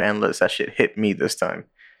announced a new ban list. That shit hit me this time.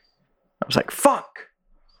 I was like, fuck.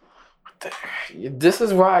 This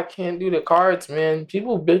is why I can't do the cards, man.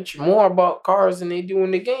 People bitch more about cards than they do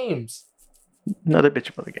in the games. No, they bitch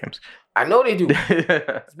about the games. I know they do.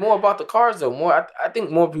 It's more about the cards though. I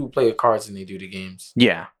think more people play the cards than they do the games.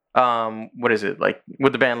 Yeah. What is it? Like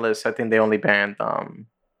with the ban list, I think they only banned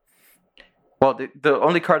well, the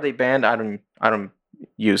only card they banned I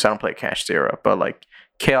don't play Cash Zero, but like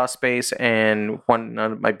Chaos Space and one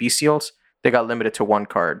of my bestials, they got limited to one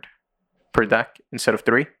card per deck instead of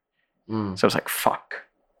 3. So I was like, fuck.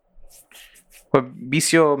 But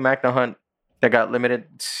Bestial Magna Hunt that got limited,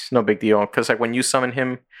 it's no big deal. Because like when you summon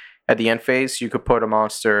him at the end phase, you could put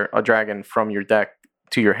a dragon from your deck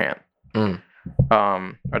to your hand.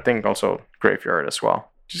 I think also graveyard as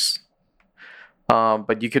well.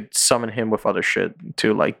 But you could summon him with other shit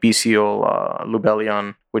too, like Bestial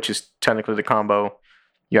Lubellion, which is technically the combo.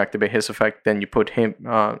 You activate his effect, then you put him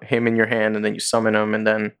in your hand, and then you summon him, and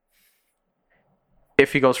then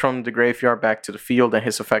if he goes from the graveyard back to the field, then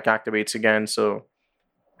his effect activates again. So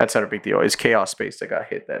that's not a big deal. It's Chaos Space that got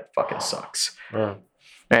hit. That fucking sucks.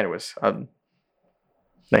 Anyways, I'm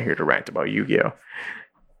not here to rant about Yu-Gi-Oh.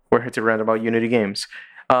 We're here to rant about Unity games.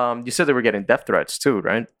 You said they were getting death threats too,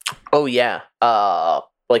 right? Oh yeah.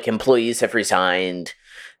 Like employees have resigned.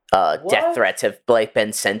 Death threats have like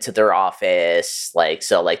been sent to their office. Like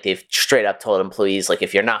so, like they've straight up told employees, like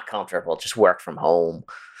if you're not comfortable, just work from home.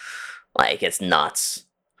 Like it's nuts.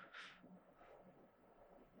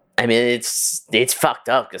 I mean, it's fucked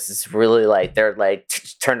up because it's really like they're like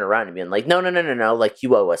turning around and being like, no, like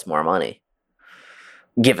you owe us more money.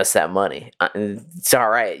 Give us that money. It's all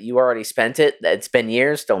right. You already spent it. It's been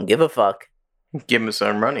years. Don't give a fuck. Give us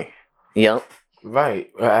our money. Yep.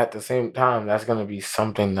 Right. But at the same time, that's going to be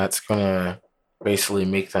something that's going to basically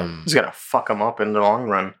make them... It's going to fuck them up in the long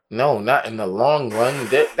run. No, not in the long run.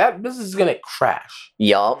 That business is going to crash.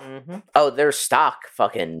 Yup. Oh, their stock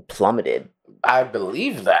fucking plummeted. I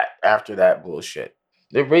believe that after that bullshit.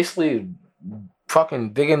 They're basically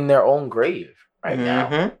fucking digging their own grave right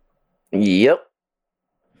now. Yep.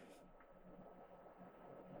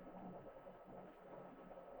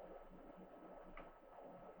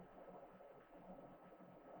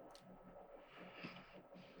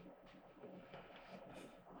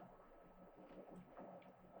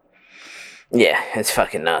 Yeah, it's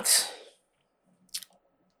fucking nuts.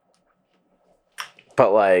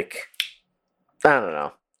 But like, I don't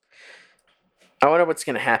know. I wonder what's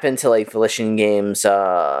gonna happen to like Volition Games,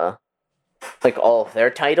 like all of their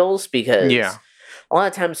titles, because a lot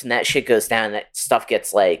of times when that shit goes down, that stuff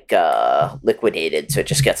gets like liquidated, so it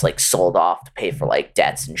just gets like sold off to pay for like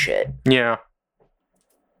debts and shit. Yeah.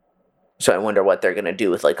 So I wonder what they're gonna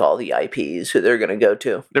do with like all the IPs who they're gonna go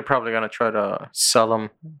to. They're probably gonna try to sell them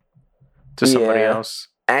to somebody Yeah. else.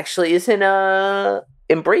 Actually, isn't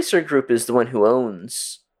Embracer Group is the one who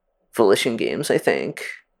owns Volition Games, I think.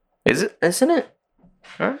 Is it? Isn't it?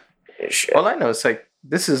 Huh? Shit. All I know is like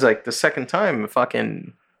this is like the second time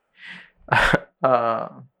fucking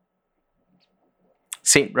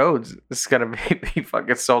St. Rhodes is gonna be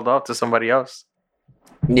fucking sold off to somebody else.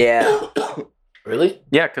 Yeah. Really?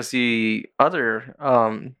 Yeah, because the other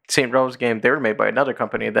St. Rose game, they were made by another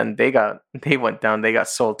company. Then they went down. They got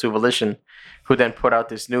sold to Volition, who then put out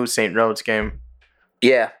this new St. Rhodes game.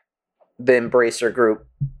 Yeah. The Embracer Group.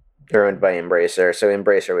 They're owned by Embracer. So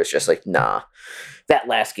Embracer was just like, nah, that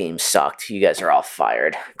last game sucked. You guys are all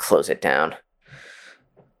fired. Close it down.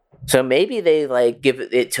 So maybe they like give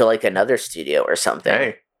it to like another studio or something.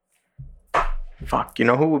 Hey, fuck! You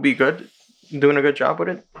know who would be good, doing a good job with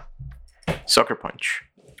it? Sucker Punch.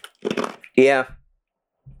 Yeah.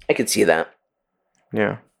 I could see that.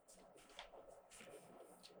 Yeah.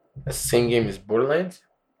 That's the same game as Borderlands?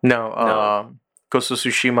 No. Ghost of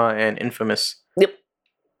Tsushima and Infamous. Yep.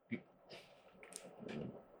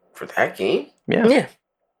 For that game? Yeah. Yeah.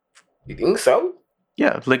 You think so?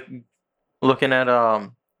 Yeah. Like looking at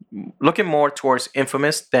looking more towards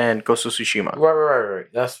Infamous than Ghost of Tsushima. Right.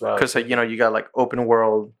 That's right. Because you got like open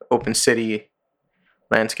world, open city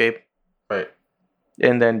landscape. Right.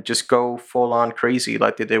 And then just go full on crazy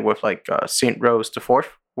like they did with like Saint Rose the Fourth,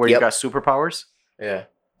 where you Yep. got superpowers. Yeah.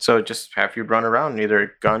 So just have you run around,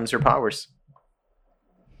 either guns or powers.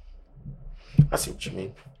 I see what you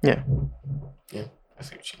mean. Yeah. Yeah, I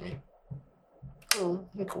see what you mean. Oh,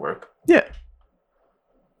 it could work. Yeah.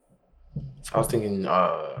 So I was thinking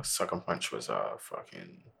Sucker Punch was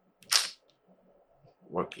fucking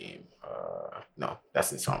what game? No,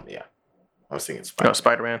 that's Insomnia. I was thinking Spider-Man. No,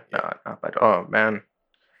 Spider-Man. Yeah. Oh man,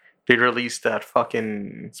 they released that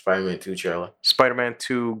fucking Spider-Man 2 trailer. Spider-Man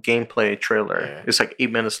 2 gameplay trailer. Yeah. It's like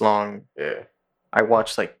 8 minutes long. Yeah. I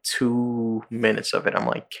watched like 2 minutes of it. I'm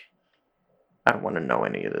like, I don't want to know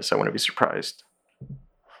any of this. I want to be surprised.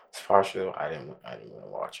 It's partial. I didn't want to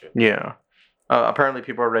watch it. Yeah. Apparently,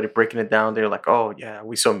 people are already breaking it down. They're like, "Oh yeah,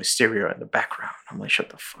 we saw Mysterio in the background." I'm like, "Shut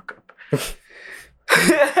the fuck up."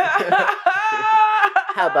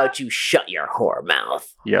 How about you shut your whore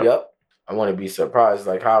mouth? Yep. I want to be surprised,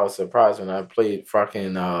 like how I was surprised when I played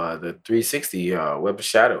fucking the 360 Web of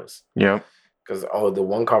Shadows. Yep. Because the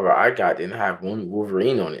one cover I got didn't have one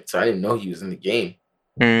Wolverine on it, so I didn't know he was in the game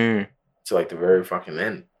Mm. to like the very fucking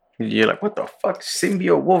end. You're like, what the fuck,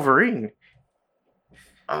 symbiote Wolverine?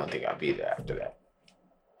 I don't think I'll be there after that.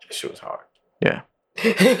 That shit was hard. Yeah.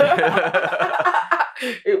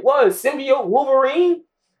 It was symbiote Wolverine.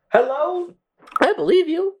 Hello. I believe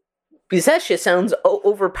you. Because that shit sounds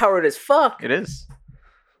overpowered as fuck. It is.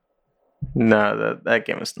 No, that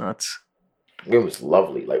game is nuts. The game was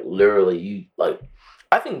lovely. Like literally,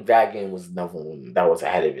 I think that game was another one that was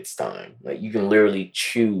ahead of its time. Like you can literally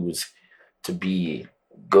choose to be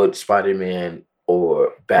good Spider-Man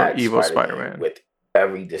or bad evil Spider-Man Spider-Man. with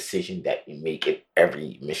every decision that you make in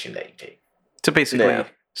every mission that you take. So basically, Yeah.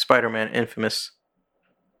 Spider-Man Infamous.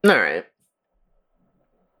 Alright.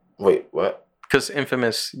 Wait, what? Because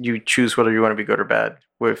Infamous, you choose whether you want to be good or bad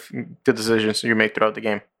with the decisions you make throughout the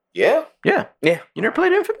game. Yeah? Yeah. Yeah. You never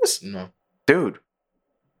played Infamous? No. Dude.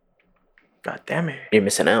 God damn it. You're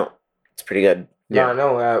missing out. It's pretty good. Yeah. Yeah.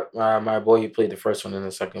 No, I know. My boy, he played the first one and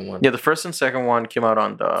the second one. Yeah, the first and second one came out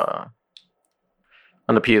on the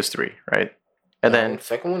PS3, right? And No, then the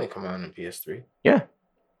second one, it come out on the PS3. Yeah.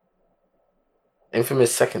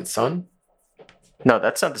 Infamous Second Son? no,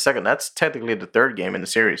 that's not the second. That's technically the third game in the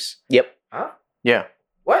series. Yep. Huh? Yeah.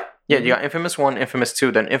 What? Yeah, you got Infamous 1, Infamous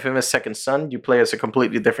 2, then Infamous Second Son, you play as a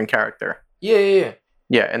completely different character. Yeah.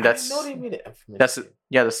 Yeah, and I that's didn't know they made it Infamous.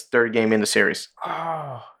 that's the third game in the series.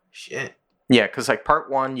 Oh, shit. Yeah, because like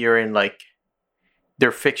part 1, you're in like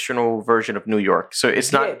their fictional version of New York. So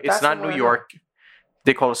it's Yeah, not that's New the one I know. York.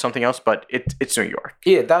 They call it something else, but it's New York.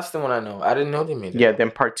 Yeah, that's the one I know. I didn't know they made it. Yeah,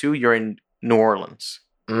 then part 2, you're in New Orleans.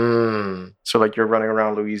 Mm. So like you're running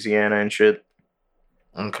around Louisiana and shit.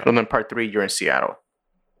 Okay. And then part 3, you're in Seattle.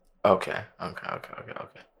 Okay.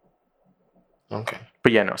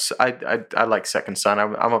 But yeah, no, I like Second Son.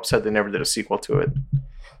 I'm upset they never did a sequel to it.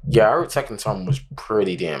 Yeah, I heard Second Son was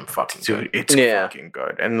pretty damn fucking Dude, good. it's Yeah. fucking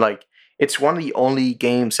good. And like it's one of the only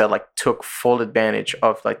games that like took full advantage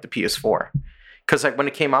of like the PS4. Cause like when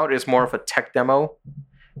it came out, it's more of a tech demo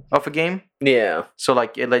of a game. Yeah. So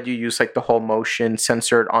like it let you use like the whole motion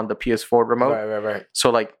censored on the PS4 remote. Right. So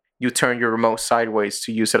like you turn your remote sideways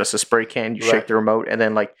to use it as a spray can, you Right. shake the remote, and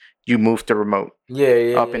then like you move the remote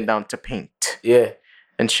Yeah. up and down to paint Yeah.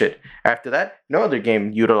 and shit. After that, no other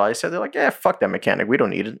game utilized it. They're like, yeah, fuck that mechanic. We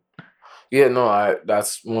don't need it. Yeah, no,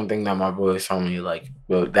 that's one thing that my boy told me. Like,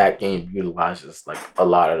 well, that game utilizes like a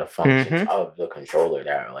lot of the functions of the controller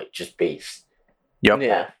that are like just base. Yep.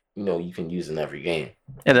 Yeah. You can use in every game.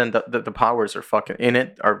 And then the powers are fucking in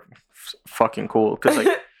it are fucking cool because like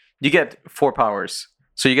you get 4 powers.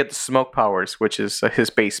 So you get the smoke powers, which is his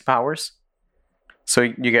base powers. So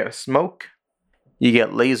you get smoke, you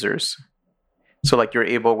get lasers. So like you're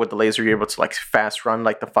able with the laser, you're able to like fast run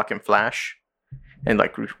like the fucking Flash, and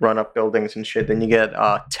like run up buildings and shit. Then you get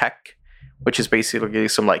tech, which is basically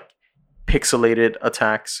some like pixelated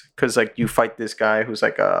attacks because like you fight this guy who's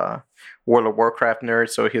like a World of Warcraft nerd.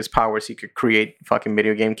 So his powers, he could create fucking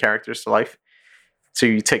video game characters to life. So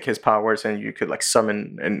you take his powers and you could like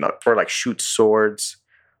summon and or like shoot swords,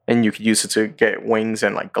 and you could use it to get wings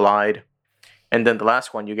and like glide. And then the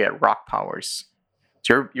last one, you get rock powers.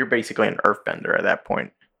 So you're basically an earthbender at that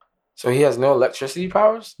point. So he has no electricity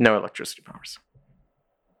powers? No electricity powers.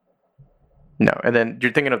 No. And then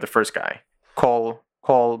you're thinking of the first guy, Cole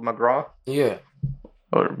McGraw? Yeah.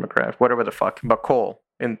 Or McGrath, whatever the fuck. But Cole,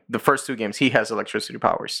 in the first 2 games, he has electricity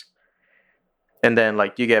powers. And then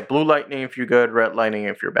like you get blue lightning if you're good, red lightning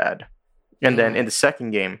if you're bad. And then in the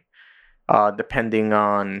second game, depending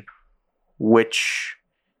on which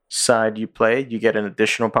side you play, you get an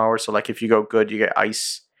additional power. So like if you go good, you get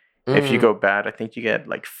ice. If you go bad, I think you get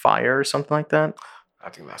like fire or something like that. I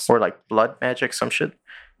think that's or like blood magic, some shit.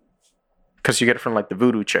 Because you get it from like the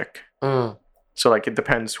voodoo chick. So like it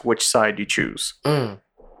depends which side you choose.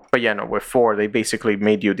 But yeah, no, with 4, they basically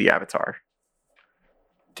made you the avatar.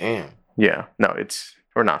 Damn. Yeah, no,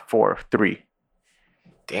 or not 4, 3.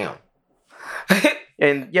 Damn.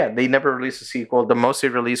 And yeah, they never released a sequel. The most they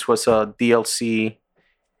released was a DLC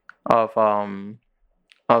of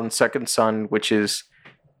Second Son, which is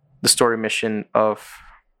the story mission of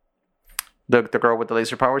the girl with the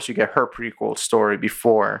laser powers. You get her prequel story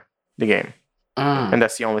before the game. And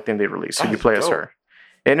that's the only thing they released. So you play as her.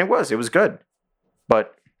 And it was good.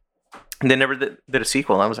 But they never did a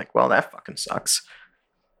sequel. And I was like, well, that fucking sucks.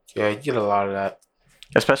 Yeah, you get a lot of that.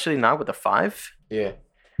 Especially now with the 5. Yeah.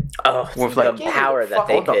 Oh, with the like power that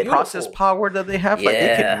they the could. process power that they have, like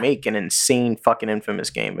they could make an insane fucking Infamous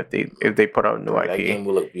game if they put out a new IP. That game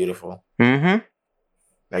will look beautiful. Mm-hmm.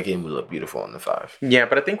 That game will look beautiful on the 5. Yeah,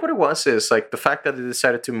 but I think what it was is like the fact that they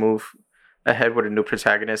decided to move ahead with a new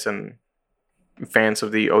protagonist, and fans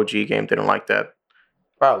of the OG game didn't like that.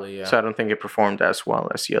 Probably, yeah. So I don't think it performed as well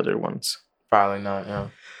as the other ones. Probably not, yeah.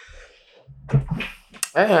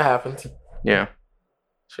 That happens. Yeah.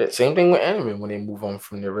 Shit, same thing with anime when they move on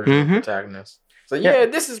from the original protagonist. So yeah,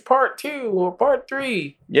 this is part 2 or part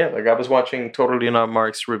 3. Yeah, like I was watching Totally Not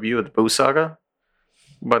Mark's review of the Boo Saga,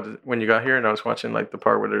 but when you got here and I was watching like the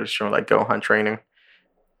part where they're showing like Gohan training,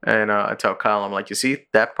 and I tell Kyle, I'm like, you see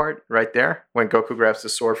that part right there? When Goku grabs the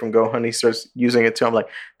sword from Gohan, he starts using it too. I'm like,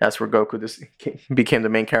 that's where Goku became the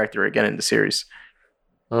main character again in the series.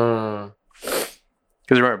 Because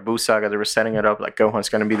remember, Boo Saga, they were setting it up like Gohan's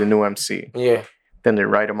going to be the new MC. Yeah. Then they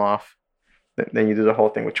write him off. Then you do the whole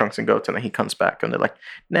thing with Trunks and Goten, and then he comes back, and they're like,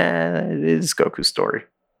 nah, it is Goku's story.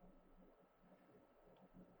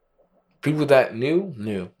 People that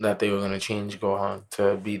knew that they were going to change Gohan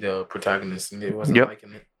to be the protagonist, and they wasn't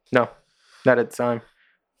liking it. No, not at the time.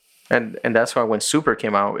 And that's why when Super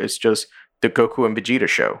came out, it's just the Goku and Vegeta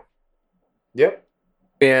show. Yep.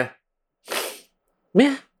 Yeah.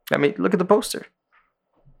 Yeah. I mean, look at the poster.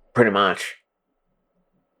 Pretty much.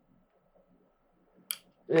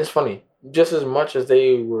 It's funny. Just as much as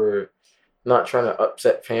they were not trying to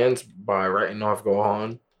upset fans by writing off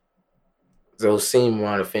Gohan, those same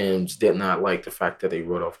amount of fans did not like the fact that they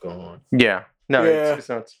wrote off Gohan. Yeah. No, it's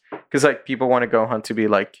nuts. Because like people want Gohan to be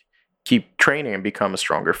like, keep training and become a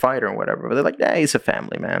stronger fighter and whatever. But they're like, nah, he's a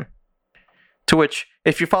family man. To which,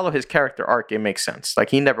 if you follow his character arc, it makes sense.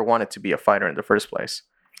 Like, he never wanted to be a fighter in the first place.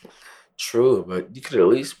 True, but you could at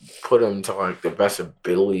least put him to like the best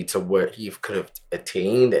ability to what he could have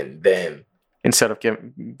attained, and then instead of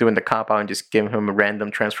doing the cop out and just giving him a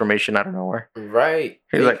random transformation out of nowhere. Right.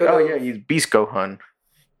 He's like, oh yeah, he's Beast Gohan.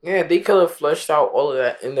 Yeah, they could have fleshed out all of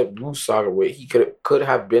that in the Blue Saga where he could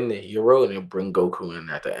have been the hero and then bring Goku in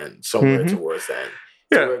at the end, somewhere towards the end.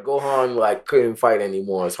 Yeah. Where Gohan like couldn't fight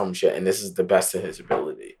anymore or some shit, and this is the best of his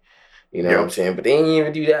ability. You know what I'm saying? But they didn't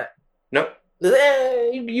even do that. Nope.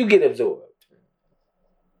 You get absorbed.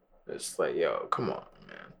 It's like, yo, come on,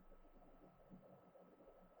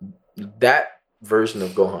 man. That version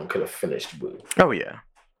of Gohan could have finished Boo. Oh yeah,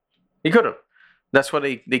 he could have. That's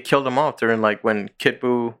why they killed him off during like when Kid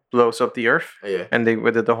Buu blows up the Earth. Yeah, and they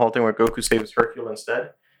did the whole thing where Goku saves Hercule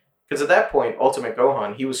instead. Because at that point, Ultimate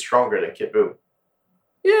Gohan, he was stronger than Kid Buu.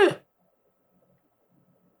 Yeah.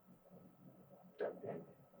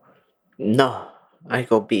 No, I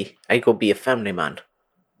go be a family man.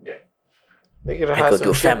 They could have I had go some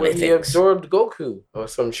do shit where family he things. absorbed Goku or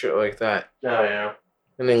some shit like that. Oh yeah.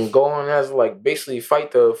 And then Gohan has to like basically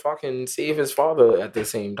fight to fucking save his father at the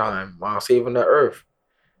same time while saving the Earth.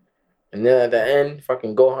 And then at the end,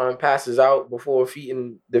 fucking Gohan passes out before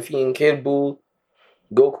defeating Kid Buu.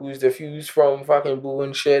 Goku's defused from fucking Buu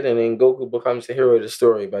and shit, and then Goku becomes the hero of the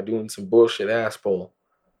story by doing some bullshit ass pull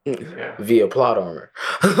Yeah. via plot armor.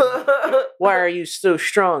 Why are you so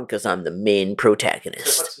strong? Because I'm the main So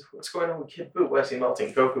protagonist. what's going on with Kid Buu? Why is he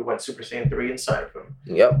melting? Goku went Super Saiyan 3 inside of him.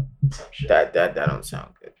 Yep, Some shit. that don't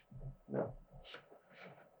sound good. No.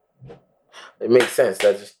 It makes sense.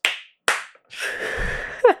 That just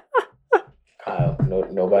Kyle.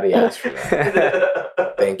 Nobody asked for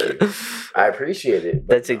that. Thank you. I appreciate it.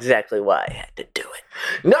 but That's exactly why I had to do it.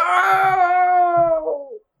 no.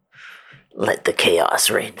 Let the chaos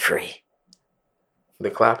reign free. The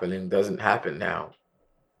clapping doesn't happen now.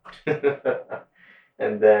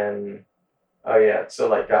 And then, oh yeah, so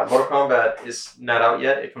like Mortal Kombat is not out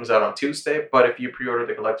yet. It comes out on Tuesday, but if you pre-order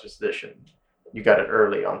the collector's edition, you got it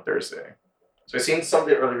early on Thursday. So I've seen some of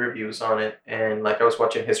the early reviews on it, and like I was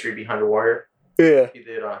watching History Behind the Warrior. Yeah. He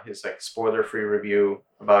did his like spoiler-free review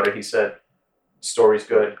about it. He said, story's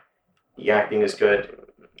good, the acting is good,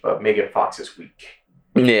 but Megan Fox is weak.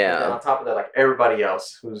 And Yeah. on top of that, like everybody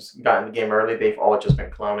else who's gotten the game early, they've all just been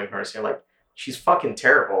clowning her, saying like, she's fucking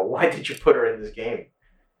terrible. Why did you put her in this game?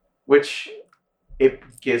 Which, it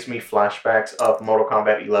gives me flashbacks of Mortal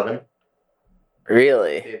Kombat 11.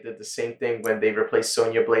 Really? They did the same thing when they replaced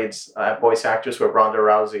Sonya Blade's voice actress with Ronda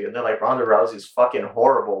Rousey. And they're like, Ronda Rousey's fucking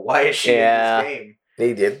horrible. Why is she in this game?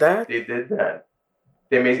 They did that? They did that.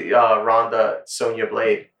 They made Ronda Sonya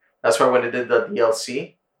Blade. That's why when they did the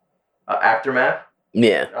DLC, Aftermath,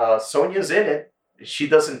 Yeah. Sonya's in it. She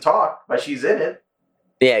doesn't talk, but she's in it.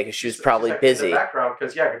 Yeah, because she was She's probably like in busy. the background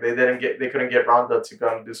because they couldn't get Ronda to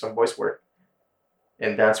go and do some voice work,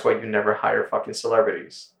 and that's why you never hire fucking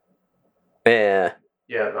celebrities. Yeah.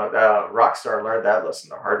 Yeah, Rockstar learned that lesson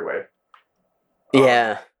the hard way.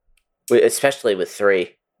 Yeah. Especially with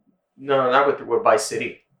 3. No, not with Vice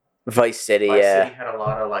City. Vice City, Vice yeah. City had a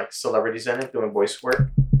lot of like celebrities in it doing voice work.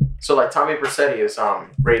 So like Tommy Vercetti is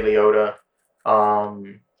Ray Liotta.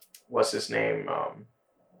 What's his name?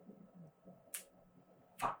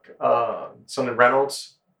 Something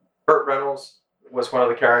Reynolds. Burt Reynolds was one of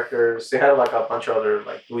the characters. They had like a bunch of other,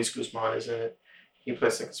 like Luis Guzman is in it. He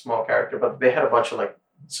plays like a small character, but they had a bunch of like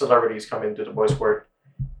celebrities come in and do the voice work.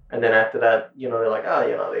 And then after that, they're like,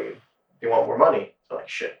 they want more money. So like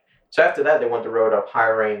shit. So after that, they went the road of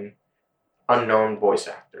hiring unknown voice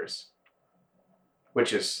actors,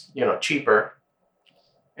 which is, cheaper.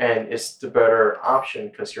 And it's the better option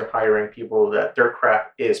because you're hiring people that their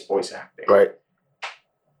craft is voice acting. Right.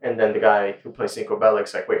 And then the guy who plays Nico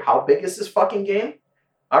Bellic's like, wait, how big is this fucking game?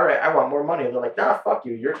 All right, I want more money. And they're like, nah, fuck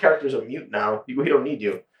you. Your character's a mute now. We don't need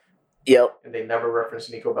you. Yep. And they never reference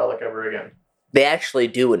Nico Bellic ever again. They actually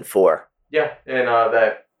do in 4. Yeah, and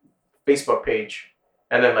that Facebook page.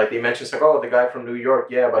 And then like they mention like, oh, the guy from New York,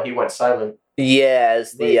 yeah, but he went silent. Yeah,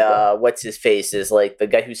 as the, Wait, what's his face is like the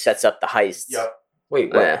guy who sets up the heists. Yep.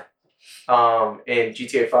 Wait, what? Yeah. In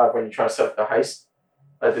GTA 5 when you're trying to set up the heist,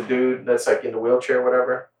 like the dude that's like in the wheelchair or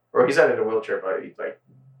whatever. Or he's not in the wheelchair, but he's like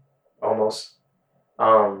almost.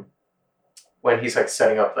 When he's like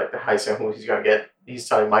setting up like the heist and who he's gonna get, he's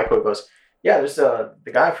telling Michael, he goes, yeah, there's the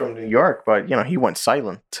guy from New York, but he went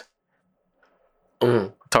silent.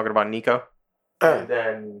 Mm. Talking about Nico. And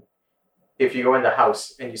then if you go in the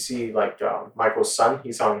house and you see like Michael's son,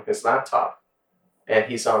 he's on his laptop and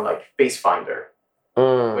he's on like Face Finder,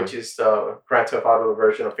 which is the Grand Theft Auto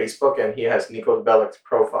version of Facebook, and he has Nico Bellic's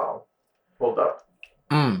profile pulled up.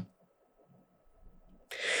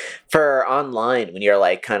 For online, when you're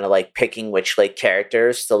like kind of like picking which like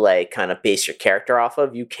characters to like kind of base your character off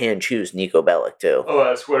of, you can choose Nico Bellic too. Oh,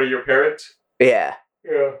 that's one of your parents? Yeah.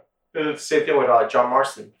 Yeah. It's the same thing with John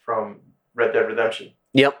Marston from Red Dead Redemption.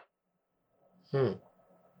 Yep.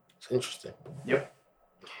 It's interesting. Yep.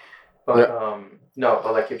 But no,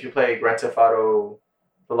 but like if you play Grand Theft Auto,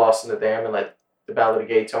 The Lost in the Dam, and like The Ballad of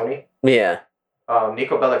Gay Tony, Yeah.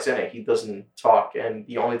 Nico Bellic's in it. He doesn't talk, and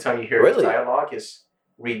the only time you hear Really? his dialogue is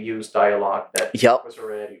reused dialogue that Yep. was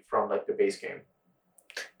already from like the base game.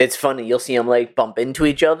 It's funny. You'll see them like bump into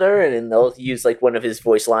each other, and then they'll use like one of his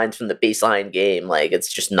voice lines from the baseline game. Like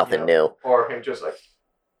it's just nothing new. Or him just like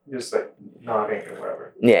nodding or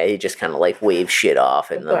whatever. Yeah, he just kind of like waves shit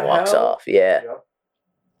off and What then the walks hell? off. Yeah. Yep.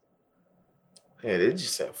 Yeah, they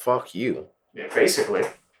just said fuck you. Yeah, basically.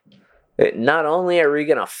 Not only are we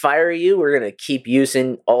gonna fire you, we're gonna keep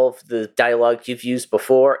using all of the dialogue you've used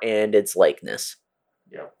before and its likeness.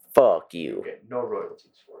 Yeah. Fuck you. Okay, no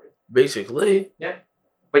royalties for it. Basically.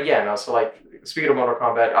 But yeah, no. So like, speaking of Mortal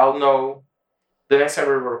Kombat, I'll know the next time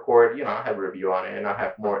we record. You know, I'll have a review on it, and I'll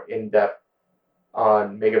have more in depth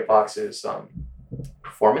on Megan Fox's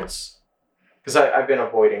performance, because I've been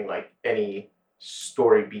avoiding like any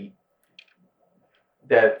story beat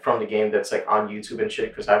that from the game that's like on YouTube and shit,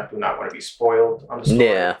 because I do not want to be spoiled on the story.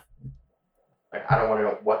 Yeah. Like, I don't want to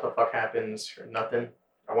know what the fuck happens or nothing.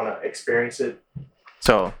 I want to experience it.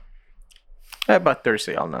 So, about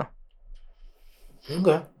Thursday, I'll know.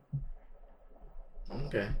 Okay.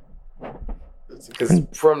 Because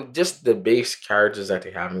from just the base characters that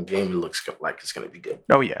they have in the game, it looks like it's going to be good.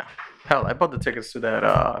 Oh, yeah. Hell, I bought the tickets to that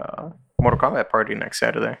Mortal Kombat party next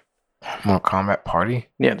Saturday. Mortal Kombat party?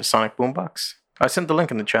 Yeah, the Sonic Boombox. I sent the link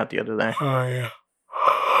in the chat the other day. Oh, yeah.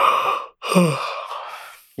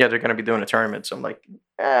 Yeah, they're going to be doing a tournament, so I'm like,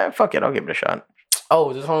 fuck it, I'll give it a shot.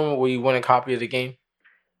 Oh, this one where you win a copy of the game?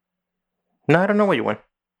 No, I don't know what you win.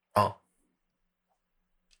 Oh.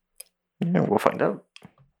 Yeah, we'll find out.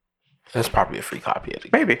 That's probably a free copy of the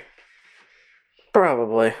game. Maybe.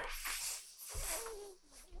 Probably.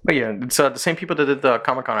 But yeah, it's the same people that did the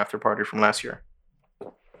Comic-Con after party from last year.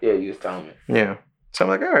 Yeah, you was telling me. Yeah. So I'm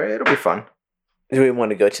like, all right, it'll be fun. Do we want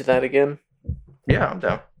to go to that again? Yeah, I'm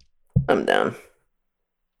down. I'm down.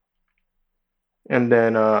 And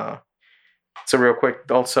then, so real quick,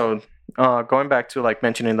 also, going back to like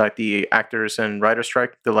mentioning like the actors and writer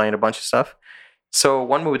strike delaying a bunch of stuff. So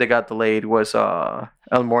one movie that got delayed was El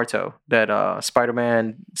Muerto, that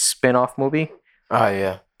Spider-Man spin-off movie. Oh,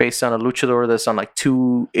 yeah. Based on a luchador that's on like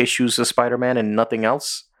 2 issues of Spider-Man and nothing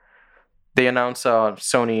else. They announced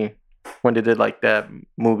Sony when they did like that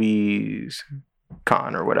movies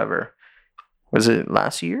con or whatever. Was it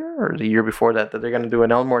last year or the year before that they're going to do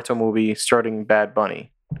an El Muerto movie starting Bad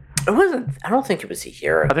Bunny? It wasn't. I don't think it was a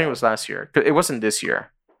year ago. I think it was last year. It wasn't this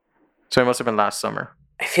year. So it must have been last summer.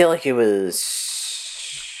 I feel like it was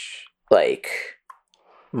like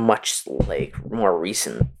much like more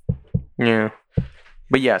recent. Yeah.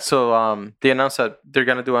 But yeah, so they announced that they're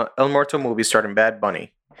going to do an El Muerto movie starting Bad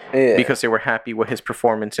Bunny. Yeah. Because they were happy with his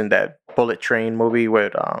performance in that Bullet Train movie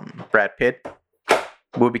with Brad Pitt.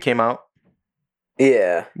 Movie came out.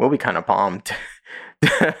 Yeah. Movie kind of bombed.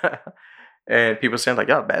 And people saying like,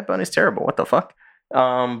 oh, Bad Bunny's terrible. What the fuck?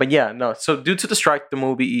 But yeah, no. So due to the strike, the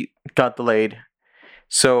movie got delayed.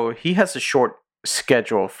 So he has a short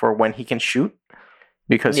schedule for when he can shoot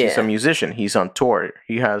because he's a musician. He's on tour.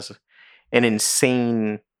 He has an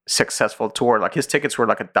insane successful tour. Like his tickets were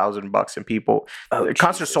like $1,000 and people the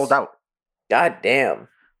concert sold out. God damn.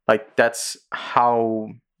 Like that's how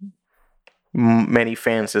many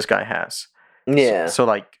fans this guy has. Yeah. So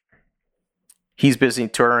like he's busy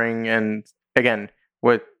touring, and again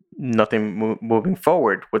with nothing moving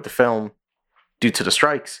forward with the film due to the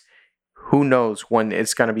strikes, who knows when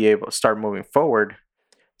it's going to be able to start moving forward.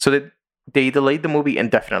 So they delayed the movie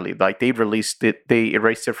indefinitely. Like they released it, they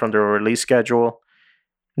erased it from the release schedule.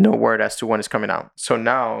 No word as to when it's coming out. So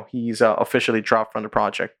now he's officially dropped from the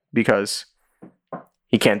project because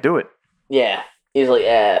he can't do it. Yeah. He's like,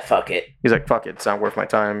 fuck it. He's like, fuck it, it's not worth my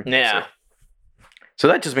time. Yeah. So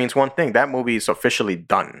that just means one thing. That movie is officially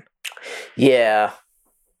done. Yeah.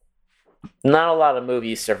 Not a lot of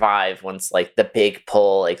movies survive once like the big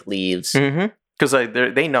pull like leaves. Because like,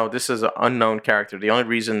 they know this is an unknown character. The only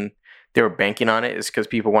reason they were banking on it is because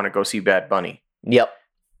people want to go see Bad Bunny. Yep.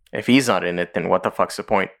 If he's not in it, then what the fuck's the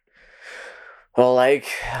point? Well, like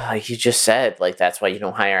you just said, like that's why you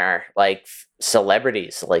don't hire like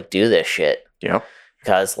celebrities to like do this shit. Yeah.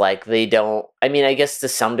 Because like they don't. I mean, I guess to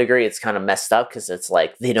some degree it's kind of messed up because it's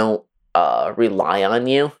like they don't rely on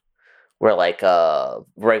you. Where like a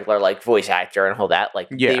regular like voice actor and all that, like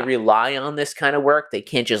they rely on this kind of work. They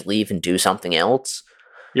can't just leave and do something else.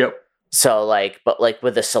 Yep. So like, but like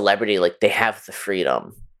with a celebrity, like they have the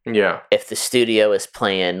freedom. Yeah. If the studio is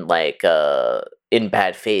playing like in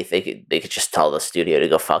bad faith, they could just tell the studio to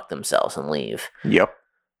go fuck themselves and leave. Yep.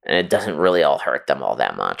 And it doesn't really all hurt them all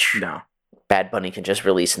that much. No. Bad Bunny can just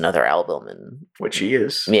release another album and which he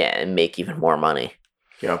is. Yeah, and make even more money.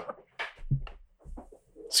 Yep.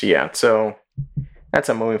 So yeah, so that's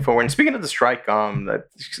moving forward. And speaking of the strike,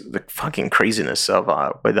 the fucking craziness of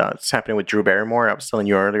what's happening with Drew Barrymore, I was telling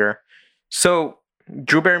you earlier. So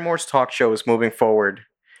Drew Barrymore's talk show is moving forward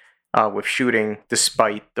with shooting,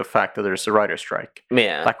 despite the fact that there's a writer's strike.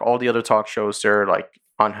 Yeah, like all the other talk shows, they're like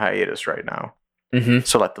on hiatus right now. Mm-hmm.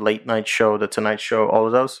 So like the Late Night Show, the Tonight Show, all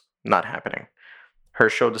of those not happening. Her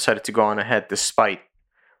show decided to go on ahead despite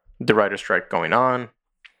the writer's strike going on.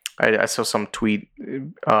 I saw some tweet,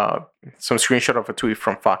 some screenshot of a tweet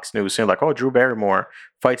from Fox News saying like, "Oh, Drew Barrymore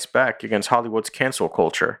fights back against Hollywood's cancel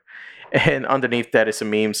culture," and underneath that is a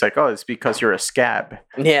meme. It's like, "Oh, it's because you're a scab."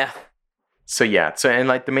 Yeah. So yeah, and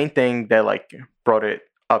like the main thing that like brought it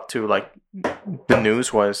up to like the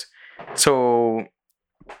news was so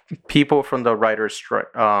people from the writers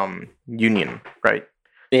union, right?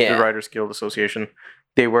 Yeah. The Writers Guild Association,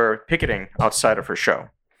 they were picketing outside of her show.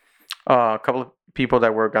 A couple of people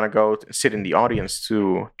that were gonna go sit in the audience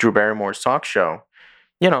to Drew Barrymore's talk show,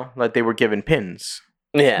 like they were given pins.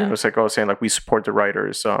 Yeah. It was like, saying like we support the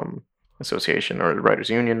Writers Association or the Writers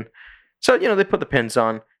Union. So they put the pins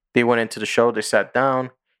on. They went into the show. They sat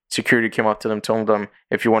down. Security came up to them, told them,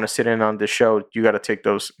 if you want to sit in on this show, you got to take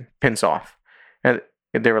those pins off. And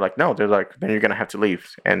they were like, no. They're like, then you're gonna have to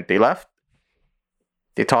leave. And they left.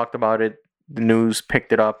 They talked about it. The news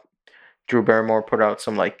picked it up. Drew Barrymore put out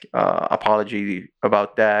some like apology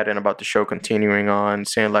about that and about the show continuing on,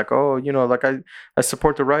 saying like, oh, like I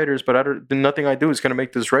support the writers, but nothing I do is gonna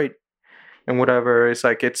make this right, and whatever. It's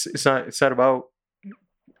like it's not about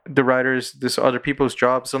the writers. There's other people's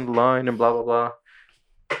jobs on the line and blah blah blah.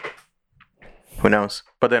 Who knows?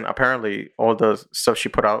 But then apparently all the stuff she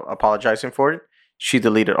put out apologizing for it, she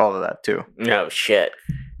deleted all of that too. No shit.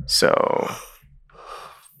 So.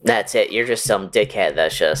 That's it. You're just some dickhead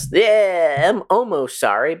that's just, yeah, I'm almost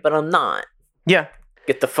sorry, but I'm not. Yeah.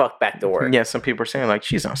 Get the fuck back to work. Yeah, some people are saying, like,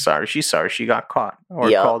 she's not sorry. She's sorry she got caught or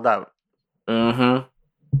Yup. called out.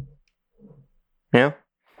 Mm-hmm. Yeah.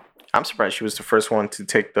 I'm surprised she was the first one to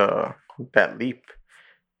take that leap.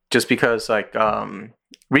 Just because, like,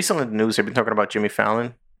 recently in the news, they've been talking about Jimmy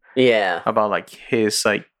Fallon. Yeah. About, like, his,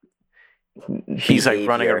 like, he's like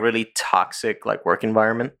running a really toxic like work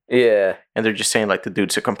environment. Yeah. And they're just saying like the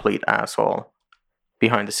dude's a complete asshole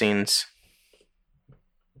behind the scenes.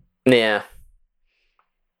 Yeah.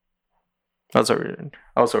 Also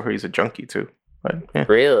heard he's a junkie too. But yeah.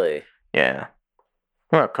 Really? Yeah.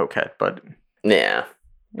 Well, cokehead, but yeah.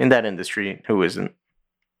 In that industry, who isn't?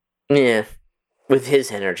 Yeah. With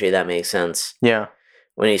his energy, that makes sense. Yeah.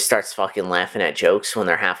 When he starts fucking laughing at jokes when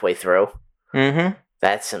they're halfway through. Mm-hmm.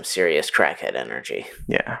 That's some serious crackhead energy.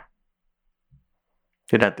 Yeah.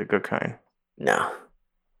 You're not the good kind. No.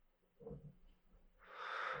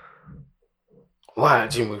 Why,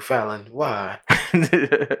 Jimmy Fallon? Why?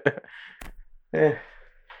 Yeah.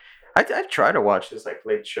 I try to watch this like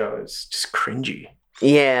late show. It's just cringy.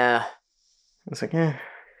 Yeah. It's like, eh.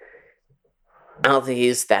 I don't think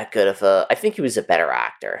he's that good of a... I think he was a better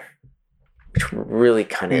actor. Which really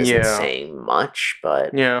kind of isn't saying much,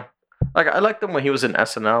 but... Yeah. Like, I liked him when he was in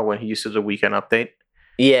SNL, when he used to do Weekend Update.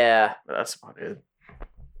 Yeah. But that's about it.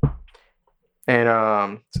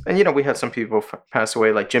 And we had some people pass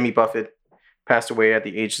away, like Jimmy Buffett passed away at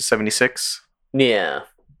the age of 76. Yeah.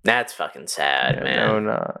 That's fucking sad, man.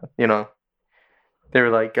 And, they were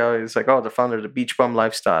like, it's like, the founder of the Beach Bum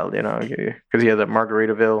lifestyle, because he had the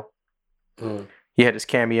Margaritaville. Mm. He had his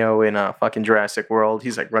cameo in fucking Jurassic World.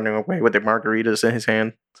 He's like running away with the margaritas in his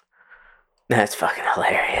hand. That's fucking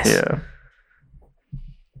hilarious. Yeah.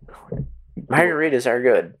 Margaritas are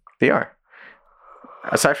good. They are.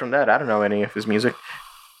 Aside from that, I don't know any of his music.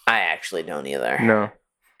 I actually don't either. No.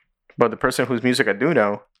 But the person whose music I do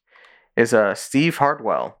know is Steve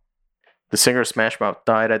Hardwell. The singer of Smash Mouth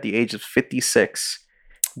died at the age of 56.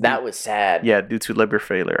 That was sad. Yeah, due to liver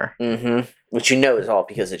failure. Mm-hmm. Which is all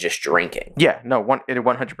because of just drinking. Yeah, no,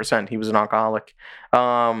 100%. He was an alcoholic.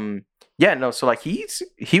 Yeah, no, so like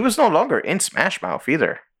he was no longer in Smash Mouth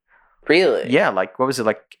either. Really? Yeah, like what was it,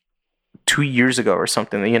 like 2 years ago or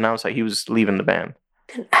something? He announced like he was leaving the band.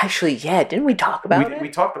 Actually, yeah, didn't we talk about it? We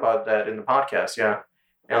talked about that in the podcast, yeah.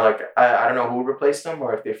 And like I don't know who replaced him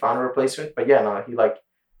or if they found a replacement, but yeah, no, he like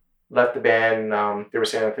left the band. They were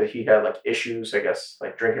saying that he had like issues, I guess,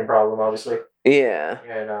 like drinking problem, obviously. Yeah.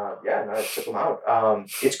 And it took him out.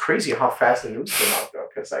 It's crazy how fast the news came out though,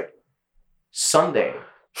 because like Sunday,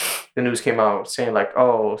 the news came out saying like,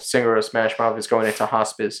 singer of Smash Mouth is going into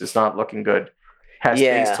hospice. It's not looking good. Has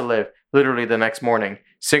days to live. Literally the next morning,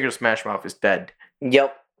 singer of Smash Mouth is dead.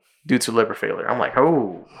 Yep. Due to liver failure. I'm like,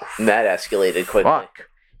 oh. That escalated quickly. Fuck.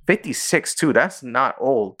 56 too. That's not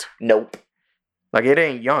old. Nope. Like it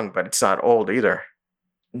ain't young, but it's not old either.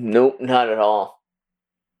 Nope, not at all.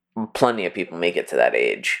 Plenty of people make it to that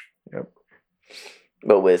age. Yep.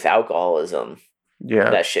 But with alcoholism,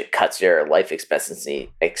 that shit cuts your life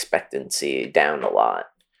expectancy down a lot.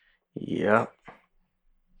 Yeah.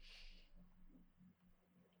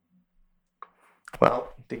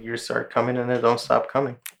 Well, the years start coming and they don't stop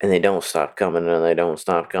coming. And they don't stop coming and they don't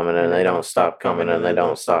stop coming and they don't stop coming and they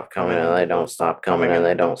don't stop coming and they don't stop coming and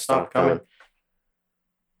they don't stop coming.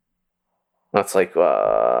 That's like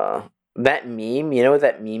that meme. You know what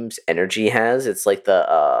that meme's energy has? It's like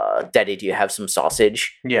the Daddy, do you have some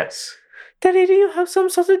sausage? Yes. Daddy, do you have some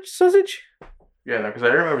sausage? Sausage? Yeah, no, because I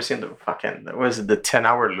remember seeing the fucking, was it the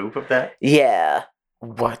 10-hour loop of that? Yeah.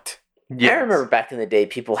 What? I remember back in the day,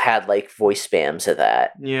 people had like voice spams of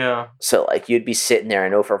that. Yeah. So like you'd be sitting there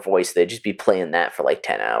and over voice, they'd just be playing that for like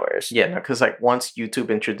 10 hours. Yeah, no, because like once YouTube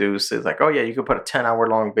introduced, it's like, oh yeah, you could put a 10-hour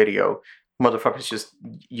long video. Motherfuckers just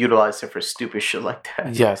utilize it for stupid shit like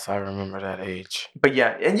that. Yes, I remember that age. But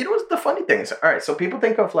yeah, and you know what's the funny thing is? All right, so people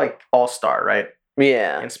think of like All Star, right?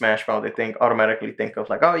 Yeah. In Smash Mouth, they automatically think of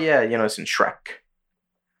like, oh yeah, you know, it's in Shrek,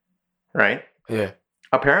 right? Yeah.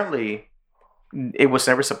 Apparently, it was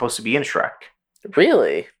never supposed to be in Shrek.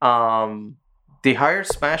 Really? They hired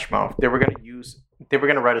Smash Mouth. They were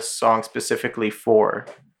gonna write a song specifically for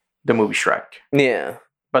the movie Shrek, Yeah.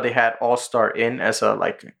 but they had All Star in as a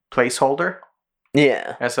like placeholder.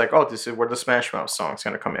 Yeah. And it's like, oh, this is where the Smash Mouth song's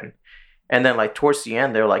gonna come in, and then like towards the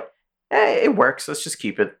end, they're like, hey, it works. Let's just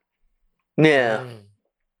keep it. Yeah.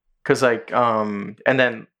 Cause like, and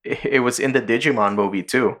then it was in the Digimon movie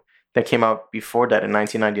too that came out before that in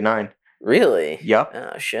 1999. Really? Yup.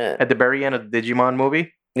 Oh shit. At the very end of the Digimon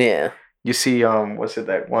movie, Yeah. you see, what's it,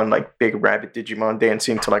 that one like big rabbit Digimon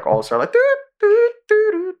dancing to like All Star like. Doo, doo,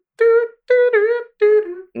 doo, doo, doo, doo,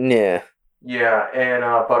 doo, doo. Yeah. Yeah, and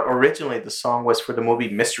but originally the song was for the movie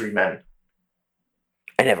Mystery Men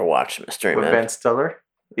I never watched Mystery with Man. Ben Stiller.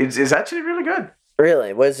 It's actually really good.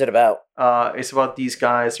 Really? What is it about? It's about these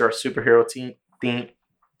guys. They're a superhero team.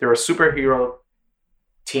 They're a superhero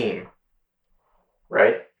team,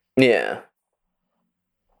 right? Yeah.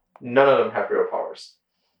 None of them have real powers,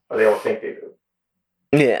 or they all think they do,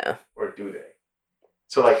 Yeah. or do they?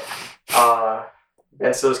 So like,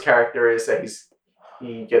 Ben Stiller's character is that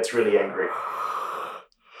he gets really angry,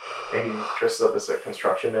 and he dresses up as a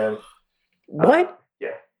construction man. What?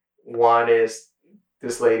 Yeah. One is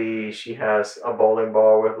this lady. She has a bowling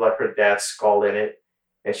ball with like her dad's skull in it,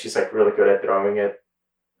 and she's like really good at throwing it.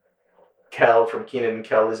 Kel from Keenan and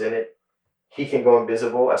Kel is in it. He can go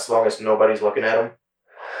invisible as long as nobody's looking at him.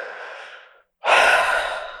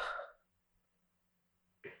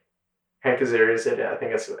 Hank Azaria is in it. I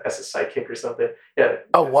think as a sidekick or something. Yeah.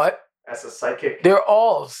 Oh, what? As a sidekick. They're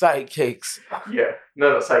all sidekicks. Yeah.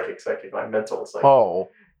 No, sidekick. Like mental sidekick. Oh.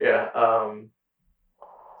 Yeah.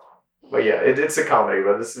 But yeah, it's a comedy,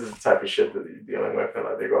 but this is the type of shit that you're dealing with, and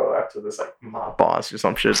like they go after this like mob boss or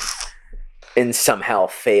some shit. And somehow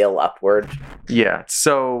fail upward. Yeah.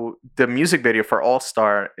 So the music video for All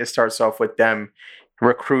Star, it starts off with them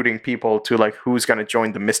recruiting people to like who's gonna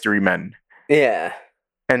join the Mystery Men, Yeah.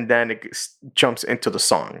 and then it jumps into the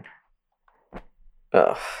song.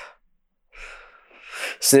 Ugh.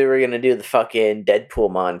 So they were gonna do the fucking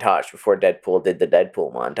Deadpool montage before Deadpool did the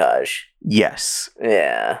Deadpool montage. Yes.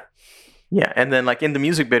 Yeah. Yeah, and then like in the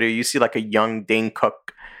music video, you see like a young Dane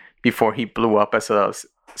Cook before he blew up as a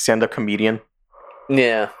stand-up comedian.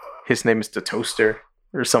 Yeah. His name is the Toaster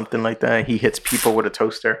or something like that. He hits people with a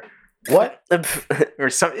toaster What? or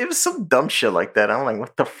some. It was some dumb shit like that. I'm like,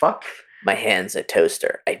 what the fuck? My hand's a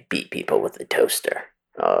toaster. I beat people with a toaster.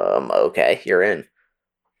 Okay, you're in.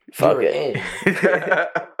 Fuck You're it. in.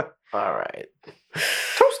 All right.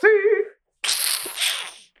 Toasty.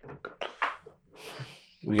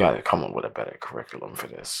 We gotta come up with a better curriculum for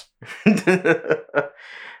this.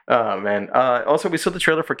 Oh man. Also, we saw the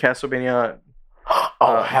trailer for Castlevania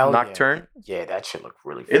Hell Nocturne. Yeah, that shit looked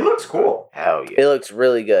really It looks fucking cool. good. Hell It yeah. looks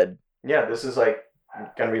really good. Yeah, this is like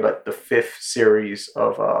gonna be like the 5th series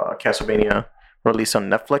of Castlevania released on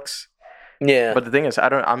Netflix. Yeah. But the thing is, I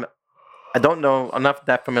don't know. I'm not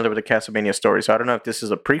that familiar with the Castlevania story, so I don't know if this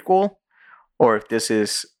is a prequel or if this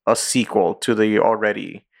is a sequel to the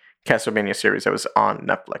already Castlevania series that was on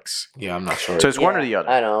Netflix. Yeah, I'm not sure. So it's one or the other.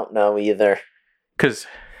 I don't know either. Because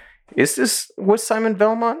was Simon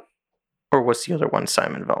Belmont or was the other one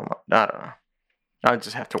Simon Belmont? I don't know. I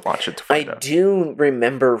just have to watch it to I find out. do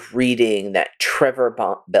remember reading that Trevor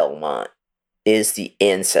Belmont is the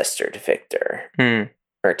ancestor to Victor.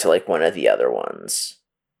 Or to like one of the other ones.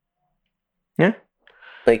 Yeah.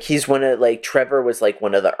 Like he's one of like Trevor was like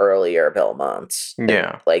one of the earlier Belmonts.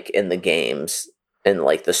 Yeah. Like in the games and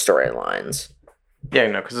like the storylines. Yeah,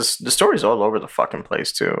 no, because the story's all over the fucking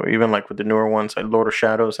place too. Even like with the newer ones, like Lord of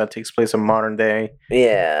Shadows, that takes place in modern day.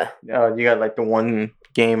 Yeah. You got like the one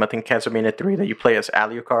game, I think Castlevania 3, that you play as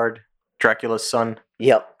Alucard, Dracula's son.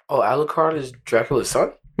 Yep. Oh, Alucard is Dracula's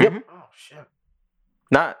son? Yep. Oh, shit.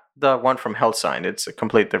 Not the one from Hellsign. It's a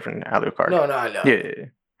complete different Alucard. No, I know. Yeah.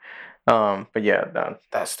 But yeah,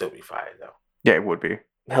 That'd still be fire, though. yeah, it would be.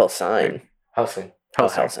 Hellsign. Helsing. Oh,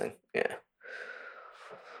 Hellsign. Hellsing. Yeah.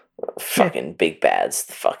 Fucking big bads,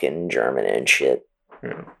 fucking German and shit.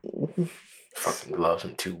 Yeah. Fucking gloves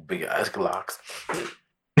and 2 big ass Glocks.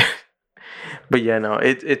 But yeah, no,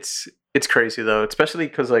 it's crazy though, especially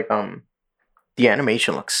because like the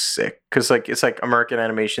animation looks sick. Because like it's like American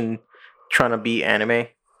animation trying to be anime.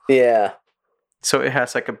 Yeah. So it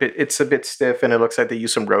has like it's a bit stiff, and it looks like they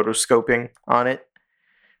use some rotoscoping on it,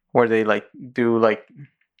 where they like do like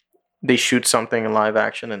they shoot something in live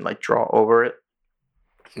action and like draw over it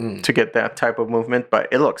to get that type of movement. But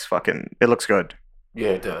it looks good. Yeah,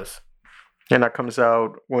 it does. And that comes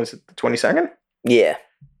out, when is it, the 22nd? Yeah.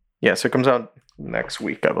 Yeah, so it comes out next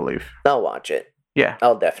week, I believe. I'll watch it. Yeah.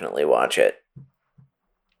 I'll definitely watch it.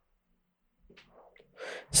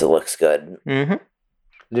 So it looks good. Mm-hmm.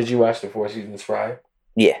 Did you watch the 4 seasons Fry?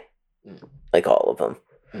 Yeah. Mm. Like all of them.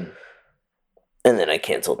 Mm. And then I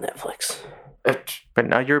canceled Netflix. But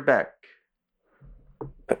now you're back.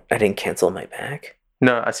 But I didn't cancel my back.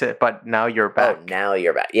 No, I said, but now you're back. Oh, now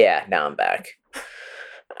you're back. Yeah, now I'm back.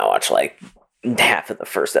 I watched like half of the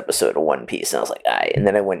first episode of One Piece, and I was like, "Aye." And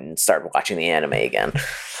then I went and started watching the anime again.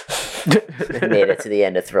 I made it to the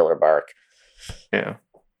end of Thriller Bark. Yeah.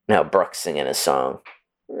 Now Brooke's singing his song.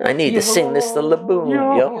 I need to sing this to Laboon.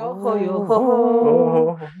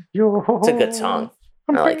 Yo. It's a good song.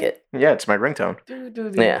 I like it. Yeah, it's my ringtone.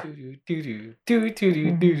 Yeah.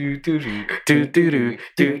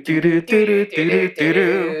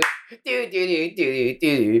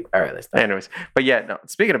 All right, let's start. Anyways, but yeah, no.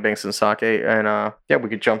 Speaking of Binks and Sake, and yeah, we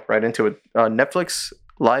could jump right into it. Netflix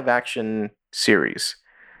live action series,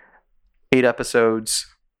 8 episodes.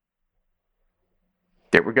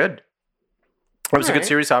 They were good. It was a good Alright.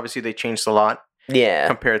 series. Obviously, they changed a lot Yeah.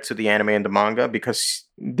 compared to the anime and the manga because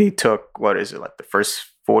they took, what is it, like the first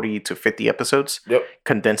 40 to 50 episodes, Yep.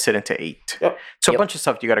 condensed it into 8. Yep. So Yep. a bunch of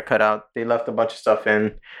stuff you got to cut out. They left a bunch of stuff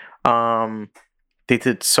in. They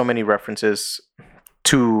did so many references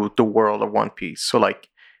to the world of One Piece. So like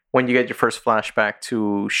when you get your first flashback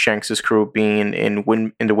to Shanks' crew being in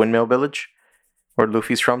the Windmill Village, where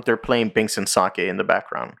Luffy's from, they're playing Binks and Sake in the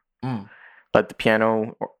background, like the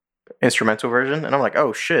piano instrumental version, and I'm like,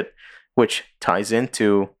 oh shit, which ties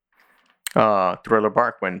into Thriller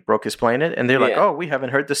Bark when Brooke is playing it, and they're like, Yeah. oh, we haven't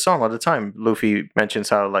heard this song all the time. Luffy mentions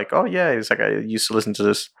how like, oh yeah, he's like, I used to listen to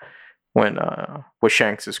this when with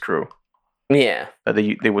Shanks' crew. Yeah.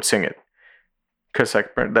 They would sing it because like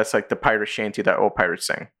that's like the pirate shanty that all pirates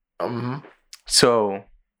sing. So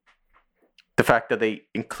the fact that they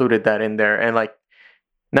included that in there, and like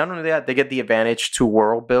not only that, they get the advantage to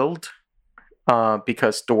world build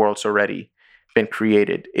because the world's already been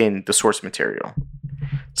created in the source material.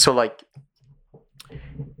 So like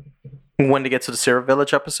when they get to the Syrup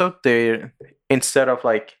Village episode, they instead of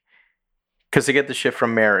like, because they get the ship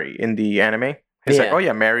from Mary in the anime, it's like, Yeah. oh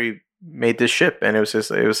yeah, Mary made this ship, and it was just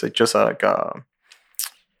like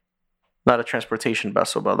not a transportation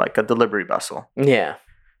vessel, but like a delivery vessel, Yeah.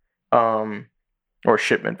 or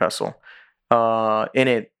shipment vessel. In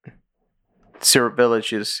it, Syrup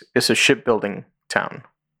Village is a shipbuilding town,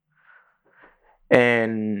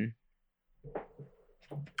 and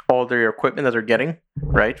all their equipment that they're getting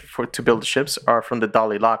right to build the ships are from the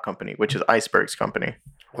Dalai La company, which is Iceberg's company.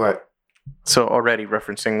 Right. So already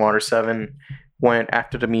referencing Water 7, when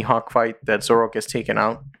after the Mihawk fight that Zoro gets taken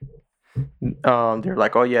out, they're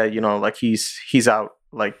like, oh yeah, like he's out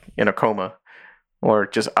like in a coma or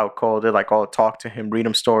just out cold. They're like, oh, talk to him, read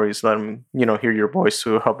him stories, let him hear your voice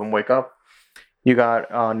to help him wake up. You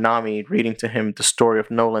got Nami reading to him the story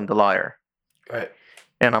of Nolan the Liar, Right.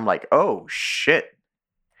 and I'm like, oh shit,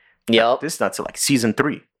 Yep. this is not till like season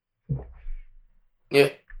 3. Yeah.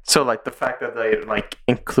 So like the fact that they like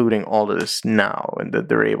including all of this now and that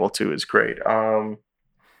they're able to is great. And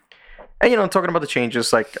talking about the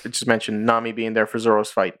changes, like I just mentioned, Nami being there for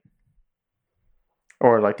Zoro's fight,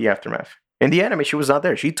 or like the aftermath. In the anime, she was not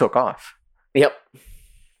there. She took off Yep.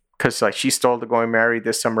 because like she stole the going Mary.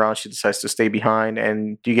 This time around, she decides to stay behind,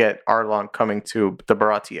 and you get Arlong coming to the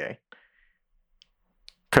Baratier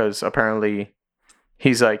because apparently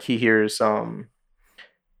he's like he hears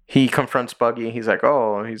he confronts Buggy. He's like,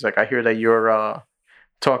 I hear that you're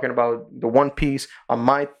talking about the One Piece on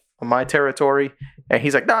my territory. And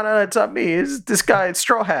he's like, no, it's not me. It's this guy, it's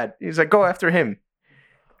Straw Hat. He's like, go after him.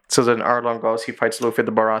 So then Arlong goes, he fights Luffy at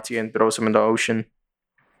the Baratie and throws him in the ocean.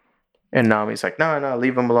 And Nami's like, no,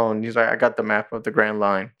 leave him alone. He's like, I got the map of the Grand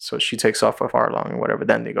Line. So she takes off with Arlong and whatever.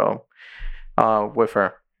 Then they go with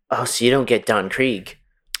her. Oh, so you don't get Don Krieg.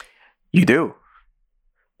 You do.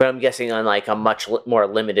 But I'm guessing on like a much more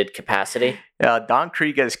limited capacity. Don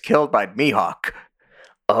Krieg is killed by Mihawk.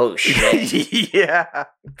 Oh shit. Yeah.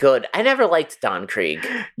 Good. I never liked Don Krieg.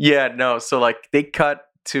 Yeah, no. So like they cut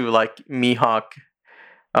to like Mihawk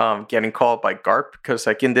getting called by Garp, because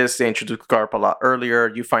like in this they introduced Garp a lot earlier.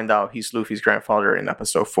 You find out he's Luffy's grandfather in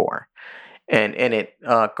episode 4, and in it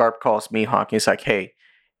Garp calls Mihawk. He's like, hey,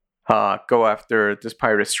 go after this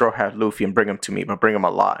pirate Straw Hat Luffy and bring him to me, but bring him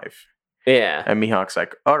alive. Yeah. And Mihawk's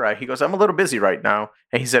like, all right. He goes, I'm a little busy right now,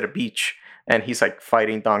 and he's at a beach, and he's like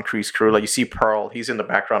fighting Don Krieg's crew. Like you see Pearl, he's in the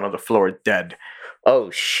background on the floor dead.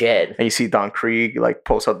 Oh shit. And you see Don Krieg like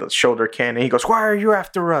pulls out the shoulder cannon. He goes, why are you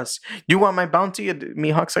after us? You want my bounty? And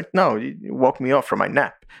Mihawk's like, no, you woke me up from my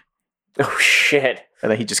nap. Oh shit.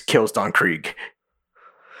 And then he just kills Don Krieg.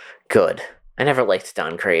 Good. I never liked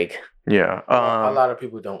Don Krieg. Yeah. A lot of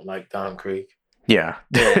people don't like Don Krieg. Yeah.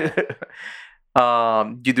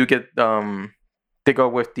 You do get they go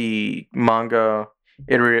with the manga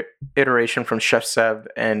iteration from Chef Sev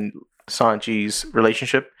and Sanji's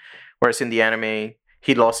relationship. Whereas in the anime,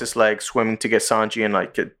 he lost his leg swimming to get Sanji, and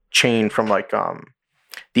like a chain from like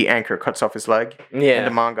the anchor cuts off his leg. Yeah. In the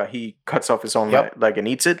manga, he cuts off his own Yep. leg and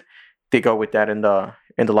eats it. They go with that in the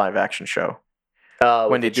live action show.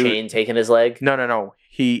 When the chain taking his leg? No.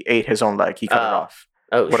 He ate his own leg. He cut it off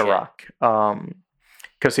with a rock.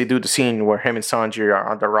 Because they do the scene where him and Sanji are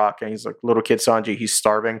on the rock, and he's like, little kid Sanji, he's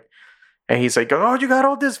starving. And he's like, oh, you got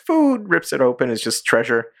all this food. Rips it open. It's just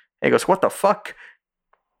treasure. And he goes, what the fuck?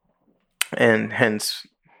 And hence,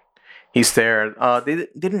 he's there. They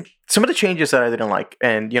didn't... Some of the changes that I didn't like,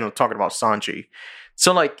 and, talking about Sanji.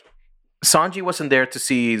 So, like, Sanji wasn't there to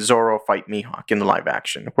see Zoro fight Mihawk in the live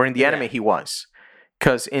action. Where in the anime, he was.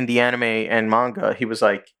 Because in the anime and manga, he was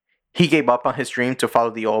like... He gave up on his dream to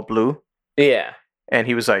follow the All Blue. Yeah. And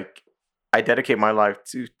he was like, I dedicate my life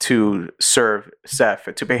to serve Zeph,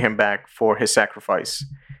 to pay him back for his sacrifice,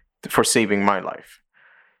 for saving my life.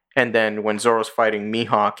 And then when Zoro's fighting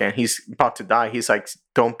Mihawk and he's about to die, he's like,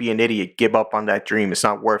 don't be an idiot. Give up on that dream. It's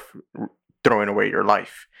not worth throwing away your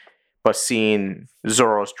life. But seeing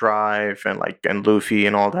Zoro's drive and Luffy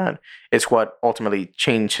and all that, it's what ultimately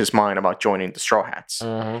changed his mind about joining the Straw Hats.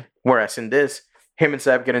 Mm-hmm. Whereas in this, him and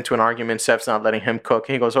Zeb get into an argument. Zeb's not letting him cook.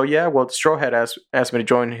 And he goes, oh yeah, well, the Straw Hat asked me to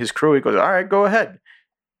join his crew. He goes, all right, go ahead.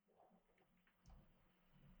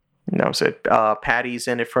 And that was it. Patty's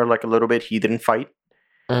in it for like a little bit. He didn't fight.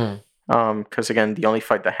 Because again, the only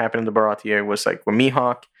fight that happened in the Baratier was like when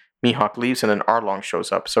Mihawk leaves and then Arlong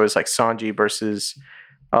shows up. So it's like Sanji versus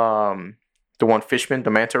the one fishman,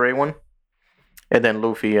 the manta ray one, and then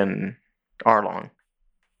Luffy and Arlong.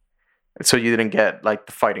 So you didn't get like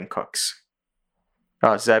the fighting cooks.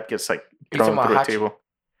 Zeb gets like thrown through a table.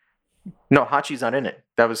 No, Hachi's not in it.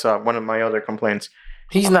 That was one of my other complaints.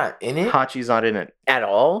 He's not in it? Hachi's not in it. At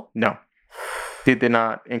all? No. They did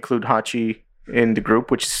not include Hachi in the group,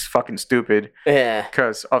 which is fucking stupid. Yeah.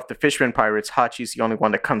 Because of the Fishman pirates, Hachi's the only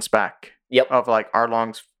one that comes back. Yep. Of like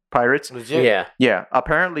Arlong's pirates. Legit? Yeah. Yeah.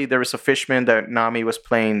 Apparently there was a fishman that Nami was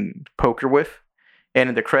playing poker with, and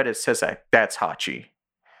in the credits says that that's Hachi.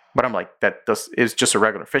 But I'm like, is just a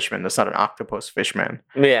regular fishman. That's not an octopus fishman.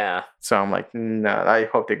 Yeah. So I'm like, nah, I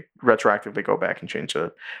hope they retroactively go back and change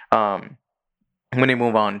it. When they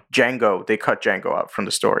move on, Django, they cut Django out from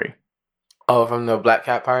the story. Oh, from the Black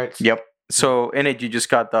Cat Pirates? Yep. So in it, you just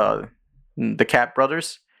got the Cat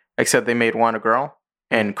brothers, except they made one a girl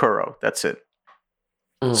and Kuro. That's it.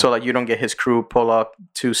 So like you don't get his crew pull up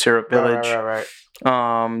to Syrup Village. Right.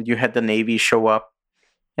 You had the Navy show up,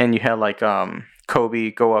 and you had like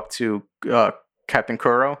Kobe go up to Captain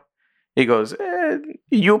Kuro. He goes,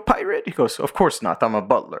 "You a pirate?" He goes, "Of course not. I'm a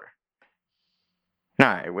butler."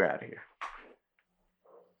 Nah, we're out of here.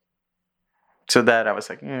 So that I was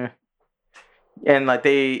like, eh. And like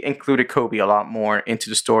they included Kobe a lot more into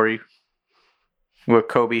the story with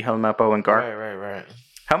Kobe, Helmeppo, and Garp. Right.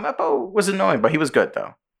 Helmeppo was annoying, but he was good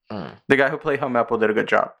though. The guy who played Helmeppo did a good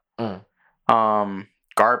job.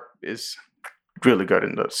 Garp is really good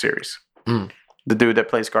in the series. The dude that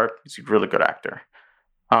plays Garp is a really good actor.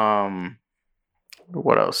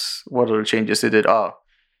 What else? What other changes they did? Oh,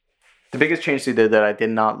 the biggest change they did that I did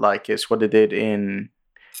not like is what they did in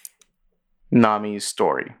Nami's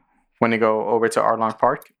story when they go over to Arlong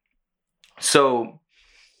Park. So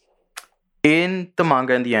in the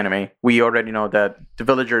manga and the anime, we already know that the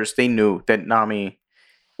villagers, they knew that Nami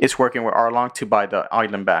is working with Arlong to buy the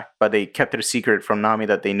island back, but they kept it a secret from Nami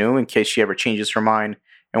that they knew in case she ever changes her mind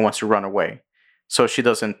and wants to run away. So she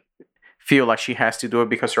doesn't feel like she has to do it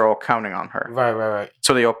because they're all counting on her. Right.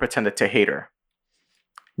 So they all pretended to hate her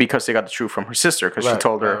because they got the truth from her sister, because she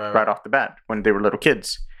told her right off the bat when they were little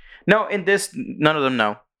kids. No, in this, none of them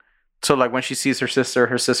know. So like when she sees her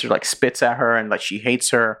sister like spits at her and like she hates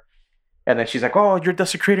her. And then she's like, "Oh, you're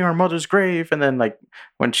desecrating our mother's grave." And then like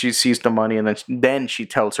when she sees the money, and then she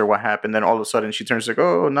tells her what happened. Then all of a sudden she turns like,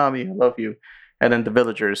 "Oh, Nami, I love you." And then the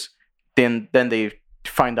villagers, then they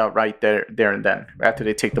find out right there and then after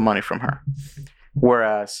they take the money from her.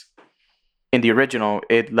 Whereas in the original,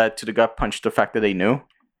 it led to the gut punch, the fact that they knew,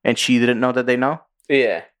 and she didn't know that they know.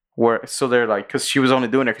 Yeah. So they're like, because she was only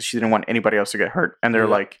doing it because she didn't want anybody else to get hurt, and they're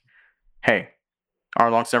like, "Hey,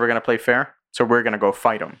 Arlong's never gonna play fair, so we're gonna go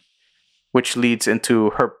fight him," which leads into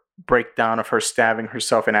her breakdown of her stabbing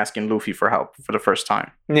herself and asking Luffy for help for the first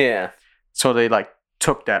time. Yeah. So they like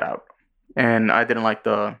took that out, and I didn't like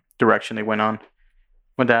the direction they went on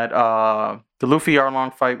with that. The Luffy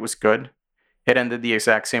Arlong fight was good. It ended the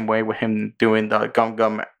exact same way with him doing the Gum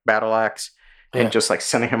Gum battle axe and just like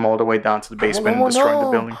sending him all the way down to the basement and destroying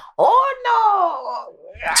the building. Oh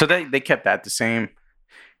no! So they kept that the same.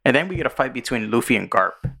 And then we get a fight between Luffy and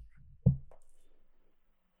Garp.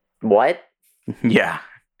 What? Yeah.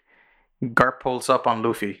 Garp pulls up on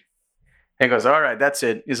Luffy and goes, "All right, that's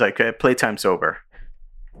it." He's like, "Playtime's over."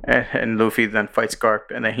 And Luffy then fights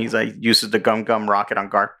Garp, and then he's like, uses the Gum Gum rocket on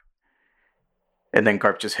Garp. And then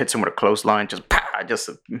Garp just hits him with a clothesline,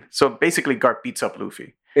 so basically Garp beats up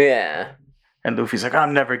Luffy. Yeah. And Luffy's like,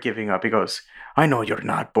 "I'm never giving up." He goes, "I know you're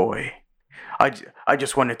not, boy. I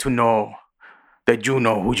just wanted to know that you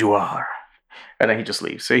know who you are." And then he just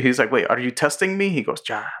leaves. So he's like, "Wait, are you testing me?" He goes,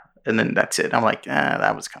 "Ja." And then that's it. I'm like,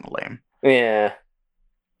 that was kind of lame. Yeah.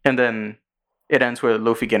 And then it ends with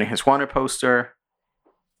Luffy getting his wanted poster.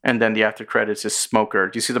 And then the after credits is Smoker.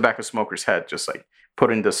 Do you see the back of Smoker's head? Just like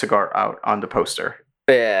putting the cigar out on the poster.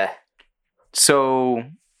 Yeah. So,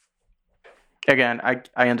 again,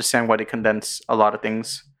 I understand why they condense a lot of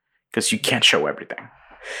things. Because you can't show everything.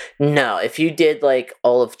 No, if you did like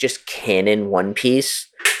all of just canon One Piece,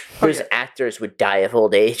 those actors would die of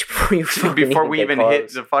old age before we even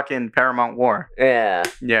hit the fucking Paramount War. Yeah.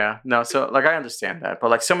 Yeah. No, so like I understand that.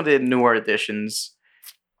 But like some of the newer editions,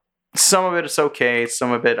 some of it is okay.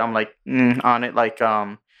 Some of it I'm like on it. Like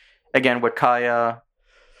again with Kaya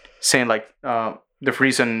saying like the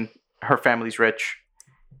reason her family's rich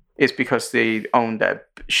is because they own that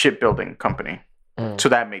shipbuilding company. So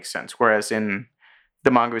that makes sense. Whereas in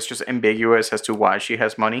the manga, it's just ambiguous as to why she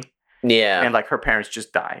has money. Yeah. And like her parents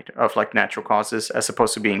just died of like natural causes as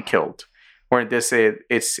opposed to being killed. Where in this,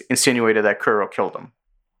 it's insinuated that Kuro killed them.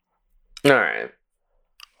 All right.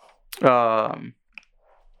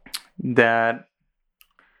 That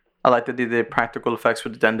I like that they did practical effects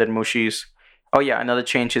with the Denden Mushis. Oh yeah, another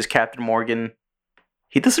change is Captain Morgan.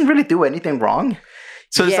 He doesn't really do anything wrong.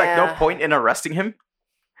 So there's like no point in arresting him.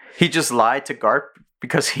 He just lied to Garp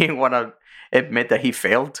because he didn't want to admit that he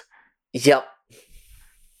failed. Yep.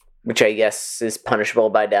 Which I guess is punishable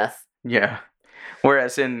by death. Yeah.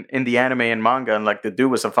 Whereas in the anime and manga, and like the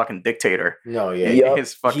dude was a fucking dictator. No, yeah. Yep.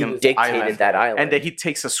 His fucking He dictated that island. And then he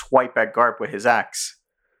takes a swipe at Garp with his axe.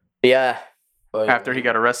 Yeah. After he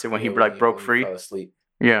got arrested when he like broke free. Fell asleep.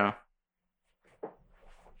 Yeah.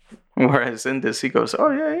 Whereas in this, he goes,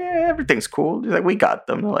 "Oh yeah, everything's cool." He's like, "We got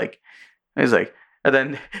them." He's like, and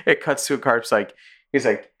then it cuts to Garp's like, he's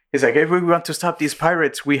like, "If we want to stop these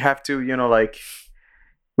pirates, we have to,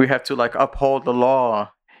 we have to uphold the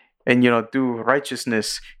law and do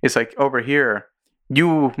righteousness." It's like, over here,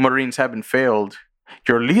 you Marines haven't failed.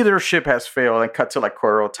 Your leadership has failed. And cut to like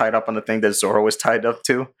Kuro tied up on the thing that Zoro was tied up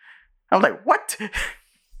to. I'm like, what?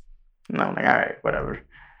 And I'm like, all right, whatever.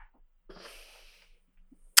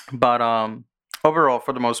 But overall,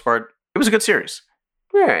 for the most part, it was a good series.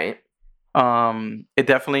 All right. It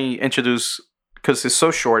definitely introduced, because it's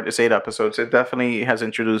so short, it's 8 episodes. It definitely has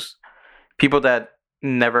introduced people that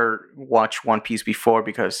never watched One Piece before,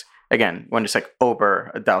 because again, when it's like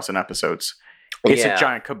over 1,000 episodes, it's a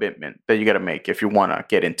giant commitment that you got to make if you want to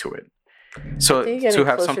get into it. So to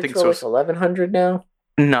have something so 1100 now.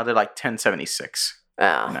 No, they're like 1076.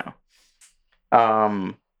 Oh.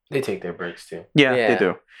 No. They take their breaks too. Yeah, they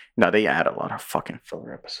do. No, they add a lot of fucking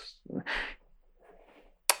filler episodes. All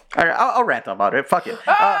right, I'll rant about it. Fuck it.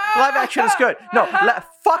 Live action is good. No,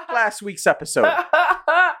 fuck last week's episode.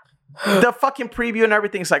 The fucking preview and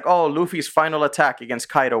everything's like, oh, Luffy's final attack against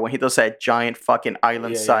Kaido when he does that giant fucking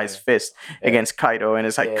island-sized fist against Kaido, and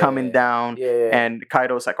it's like coming down, and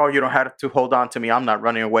Kaido's like, oh, you don't have to hold on to me, I'm not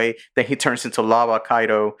running away. Then he turns into lava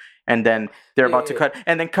Kaido, and then they're about to cut,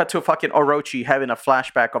 and then cut to fucking Orochi having a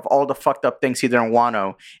flashback of all the fucked up things he didn't want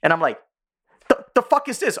to, and I'm like, the fuck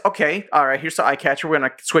is this? Okay, all right, here's the eye catcher. We're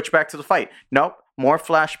gonna switch back to the fight. Nope, more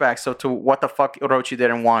flashbacks. So to what the fuck Orochi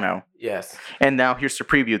didn't want to. Yes. And now here's the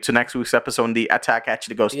preview to next week's episode, and the attack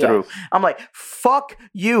actually goes through. I'm like, fuck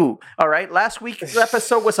you. All right, last week's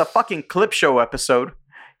episode was a fucking clip show episode.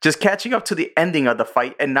 just catching up to the ending of the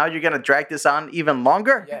fight, and now you're gonna drag this on even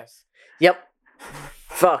longer? Yes. Yep.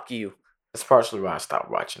 Fuck you. That's partially why I stopped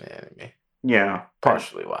watching the anime. Yeah.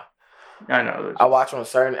 Partially why. I know. I watch on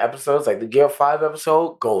certain episodes, like the Gear 5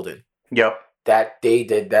 episode, Golden. Yep. That they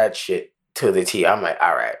did that shit to the T. I'm like,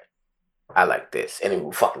 all right, I like this. And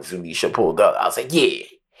then fucking Zunisha pulled up. I was like, yeah,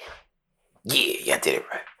 I did it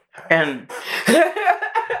right. And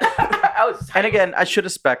and again, I should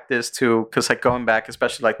expect this too, because like going back,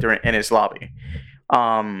 especially like during in his lobby,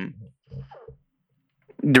 during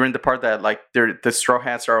the part that like the Straw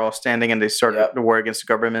Hats are all standing and they start the war against the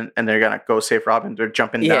government and they're gonna go save Robin. They're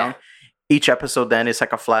jumping down. Each episode then is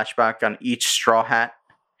like a flashback on each Straw Hat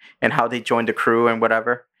and how they joined the crew and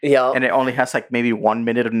whatever. Yeah. And it only has like maybe 1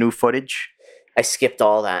 minute of new footage. I skipped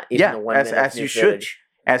all that. Even the 1 minute as of you new should. footage.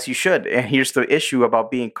 As you should. And here's the issue about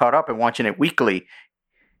being caught up and watching it weekly.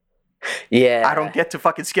 Yeah. I don't get to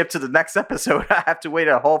fucking skip to the next episode. I have to wait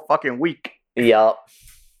a whole fucking week. Yup.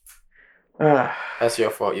 That's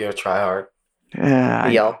your fault. You're a tryhard. Yeah.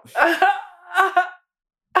 Yup.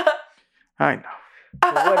 I know.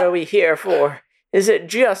 What are we here for? Is it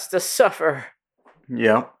just to suffer?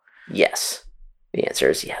 Yep. Yes. The answer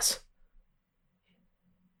is yes.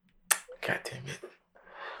 God damn it.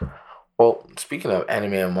 Well, speaking of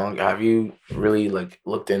anime and manga, have you really like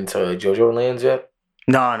looked into JoJo Lands yet?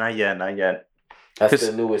 No, not yet. That's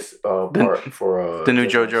the newest part for the new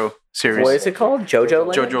JoJo series. What is it called? JoJo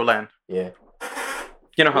Land? JoJo Land. Yeah.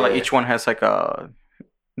 You know how like each one has like a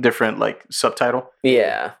different like subtitle?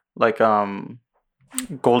 Yeah. Like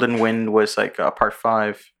Golden Wind was like part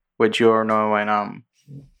 5 with Giorno, and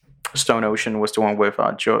Stone Ocean was the one with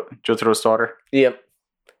Jotaro's daughter. Yep.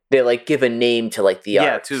 They like give a name to like the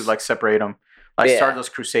arcs. to like separate them. Like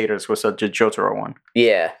Stardust Crusaders was a Jotaro one.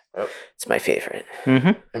 Yeah. Yep. It's my favorite.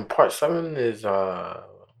 Mm-hmm. And part 7 is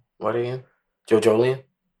what again? JoJo Land?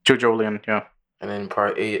 JoJo Land, yeah. And then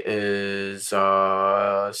part 8 is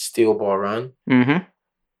Steel Ball Run. Mm-hmm.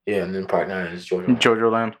 Yeah, and then part 9 is JoJo Land.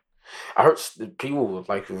 JoJo Land. I heard people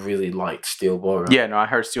like really liked Steel Ball Run. Yeah, no, I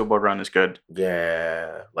heard Steel Ball Run is good.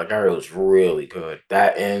 Yeah, like I heard it was really good.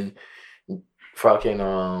 That and fucking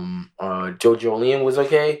JoJo Land was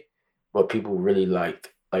okay, but people really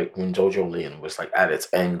liked like when JoJo Land was like at its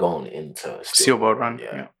end going into Steel Ball Run.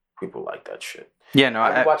 Yeah, people like that shit. Yeah, no,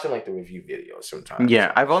 I'm watching like the review videos sometimes.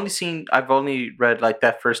 Yeah, I've only read like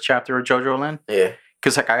that first chapter of JoJo Land. Yeah,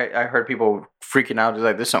 because like I heard people freaking out. It's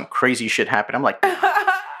like there's some crazy shit happening. I'm like,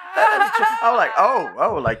 I was like,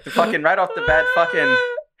 oh, like the fucking right off the bat, fucking.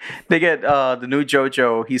 They get the new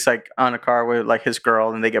JoJo. He's like on a car with like his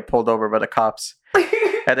girl, and they get pulled over by the cops.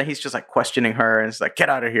 And then he's just like questioning her, and it's like, get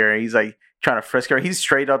out of here. And he's like trying to frisk her. He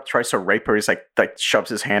straight up tries to rape her. He's like shoves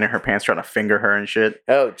his hand in her pants, trying to finger her and shit.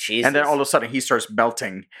 Oh Jesus! And then all of a sudden he starts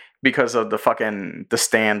melting because of the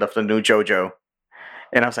stand of the new JoJo.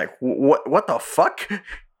 And I was like, what the fuck?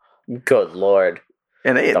 Good lord!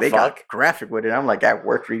 And they got graphic with it. I'm like at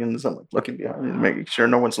work reading this. I'm like looking behind me, making sure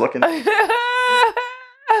no one's looking.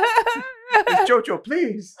 It's JoJo,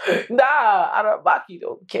 please. Nah, I don't. Baki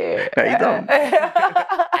don't care. No, you don't.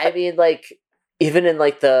 I mean, like, even in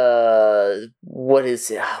like what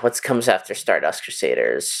comes after Stardust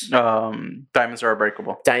Crusaders? Diamonds Are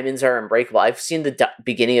Unbreakable. Diamonds Are Unbreakable. I've seen the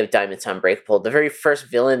beginning of Diamonds Are Unbreakable. The very first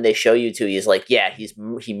villain they show you to, he's like,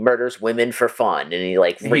 he murders women for fun, and he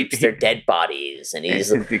like rapes their dead bodies, and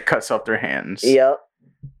he cuts off their hands. Yep.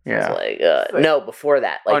 Yeah. It's like, no, before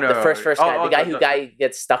that, like the first guy, the guy who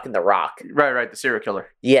gets stuck in the rock. Right, the serial killer.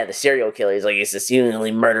 Yeah, the serial killer. He's like, he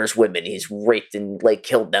only murders women. He's raped and like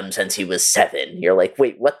killed them since he was 7. You're like,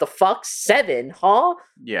 wait, what the fuck? 7, huh?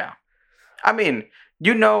 Yeah. I mean,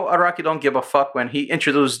 Araki don't give a fuck. When he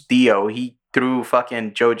introduced Dio, he threw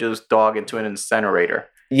fucking JoJo's dog into an incinerator.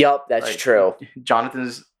 Yup, that's true.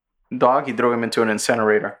 Jonathan's dog, he threw him into an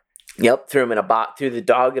incinerator. Yep, threw him in a box. Threw the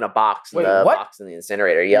dog in a box. Wait, the what? box in the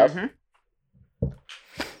incinerator. Yep. Mm-hmm.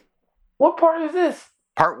 What part is this?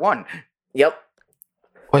 Part 1. Yep.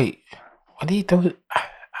 Wait, what did he do?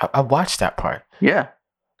 I watched that part. Yeah.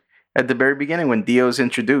 At the very beginning when Dio's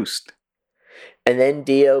introduced. And then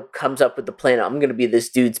Dio comes up with the plan. I'm gonna be this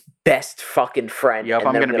dude's best fucking friend. Yep,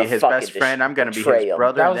 I'm gonna be his best friend. I'm gonna be his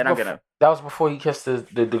brother, and then I'm gonna. That was before he kissed the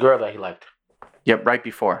girl that he liked. Yep, right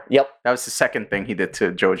before. Yep. That was the second thing he did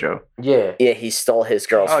to JoJo. Yeah. Yeah, he stole his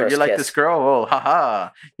girl's first you like kiss. this girl? Oh, haha.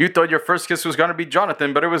 You thought your first kiss was gonna be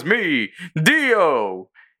Jonathan, but it was me, Dio.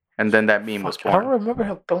 And then that meme was I born. remember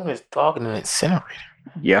him throwing his dog in an incinerator.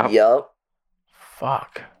 Yeah. Yep.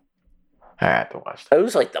 Fuck. I had to watch that. It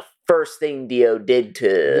was like the first thing Dio did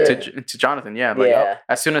To Jonathan, yeah. Like, Yeah.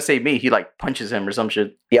 as soon as they meet, he like punches him or some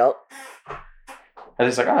shit. Yep. And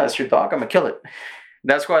he's like, oh, that's your dog. I'm gonna kill it.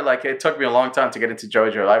 That's why, like, it took me a long time to get into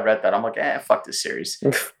JoJo. I read that. I'm like, fuck this series.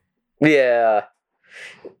 Yeah.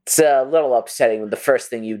 It's a little upsetting when the first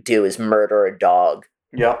thing you do is murder a dog.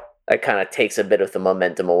 Yep. That kind of takes a bit of the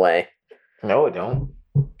momentum away. No, it don't.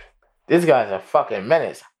 This guy's a fucking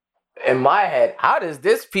menace. In my head, how does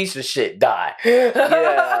this piece of shit die?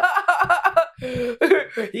 Yeah.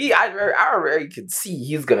 I already can see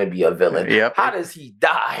he's gonna be a villain. Yep. How does he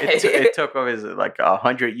die? It took over like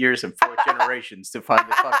 100 years and 4 generations to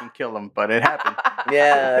finally fucking kill him, but it happened.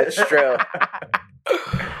 Yeah, that's true.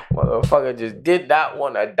 Motherfucker just did not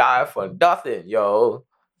want to die for nothing, yo.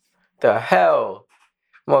 The hell?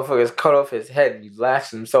 Motherfuckers cut off his head and he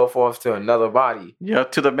lashed himself off to another body. Yeah,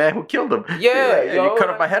 to the man who killed him. Yeah, you yo,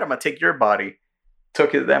 cut off my head, I'm gonna take your body.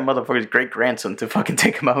 Took that motherfucker's great grandson to fucking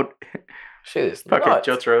take him out. Shit is Fucking nuts.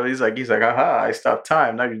 Jotaro, he's like, aha, I stopped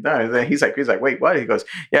time. Now you're done. And then he's like, wait, what? He goes,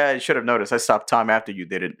 yeah, I should have noticed. I stopped time after you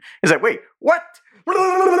did it. He's like, wait, what?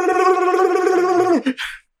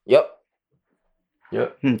 Yep. Do.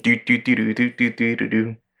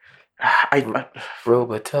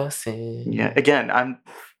 Robitussin. Yeah, again,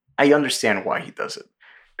 I understand why he does it.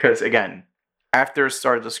 Because again, after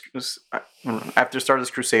Stardust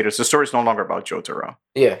Crusaders, the story's no longer about Jotaro.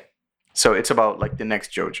 Yeah. So it's about like the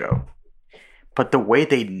next JoJo. But the way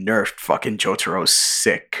they nerfed fucking Jotaro is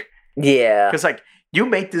sick. Yeah. Because like you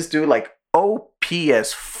make this dude like OP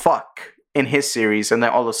as fuck in his series, and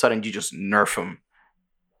then all of a sudden you just nerf him.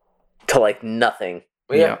 To like nothing.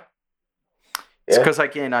 Yeah. It's because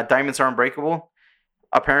like in Diamonds Are Unbreakable,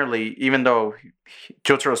 apparently, even though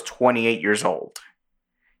Jotaro's 28 years old,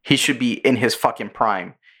 he should be in his fucking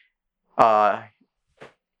prime.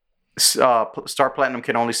 Star Platinum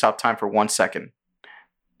can only stop time for 1 second,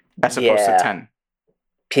 as opposed to 10.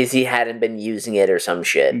 Because he hadn't been using it or some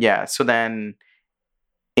shit. Yeah, so then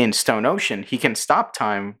in Stone Ocean, he can stop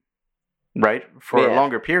time, right, for a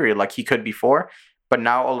longer period, like he could before. But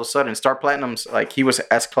now all of a sudden, Star Platinum's like he was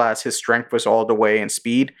S-class, his strength was all the way, and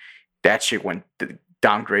speed. That shit went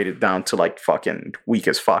downgraded down to like fucking weak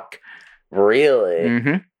as fuck. Really?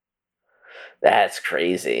 Mm-hmm. That's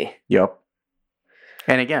crazy. Yep.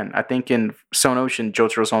 And again, I think in Stone Ocean,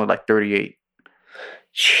 Jotaro's only like 38.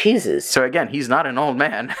 Jesus. So again, he's not an old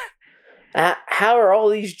man. How are all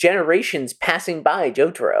these generations passing by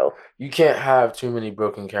Jotaro? You can't have too many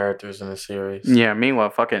broken characters in a series. Yeah, meanwhile,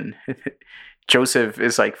 fucking Joseph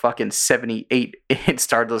is like fucking 78 in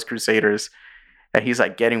Stardust Crusaders. And he's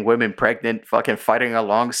like getting women pregnant, fucking fighting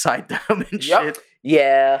alongside them and shit.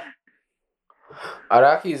 Yeah.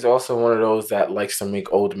 Araki is also one of those that likes to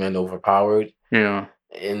make old men overpowered. Yeah.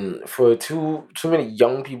 And for too many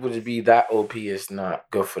young people to be that OP is not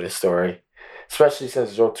good for the story. Especially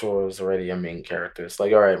since Jotaro is already a main character. It's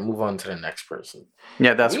like, all right, move on to the next person.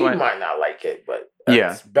 Yeah, that's we why. might not like it, but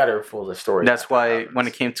it's better for the story. That's why when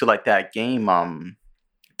it came to like that game,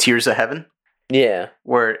 Tears of Heaven. Yeah.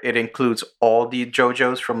 Where it includes all the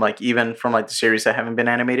JoJos from like the series that haven't been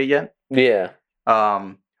animated yet. Yeah.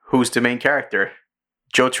 Who's the main character?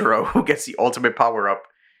 Jotaro, who gets the ultimate power up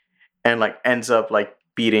and like ends up like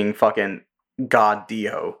beating fucking God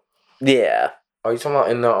Dio. Yeah. Are you talking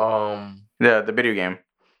about in the video game?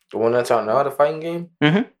 The one that's out now, the fighting game?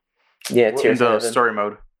 Mm-hmm. Yeah, Tears in of the Heaven. story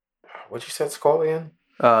mode. What you said it's called again?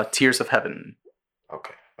 Tears of Heaven.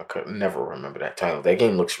 Okay. I could never remember that title. That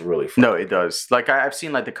game looks really fun. No, it does. Like I've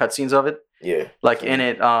seen like the cutscenes of it. Yeah. Like in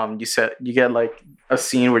it, you get like a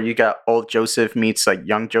scene where you got old Joseph meets like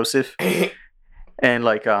young Joseph. And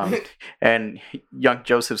like and young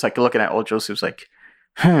Joseph's like looking at old Joseph's like,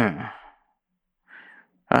 I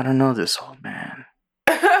don't know this old man.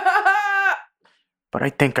 But I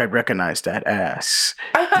think I recognize that ass.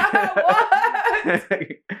 What?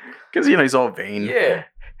 Because he's all vain. Yeah.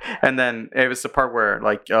 And then it was the part where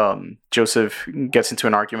like Joseph gets into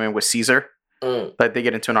an argument with Caesar. Like they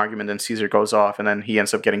get into an argument, then Caesar goes off, and then he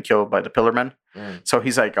ends up getting killed by the Pillar Men. So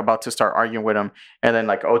he's like about to start arguing with him, and then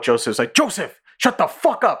like Joseph's like, Joseph, shut the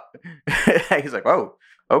fuck up. He's like, oh,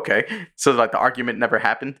 okay. So like the argument never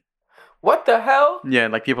happened. What the hell? Yeah,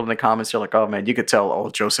 and like people in the comments are like, oh man, you could tell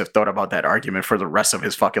old Joseph thought about that argument for the rest of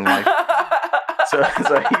his fucking life. so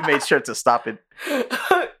he made sure to stop it.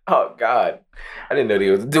 Oh God, I didn't know he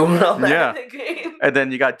was doing all that in the game. And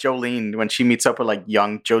then you got Jolene when she meets up with like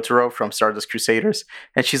young Jotaro from Stardust Crusaders,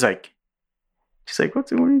 and she's like,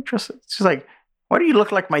 what are you dressed? She's like, why do you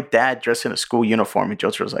look like my dad dressed in a school uniform? And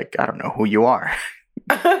Jotaro's like, I don't know who you are.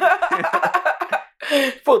 For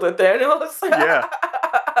the Thanos. Yeah.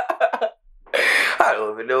 I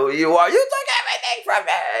don't even know who you are. You took everything from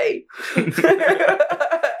me.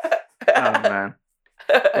 Oh man.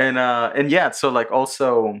 And yeah, so like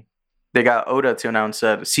also They got Oda to announce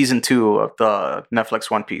that season 2 of the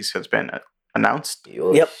Netflix One Piece has been announced.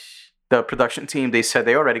 Yep. The production team, they said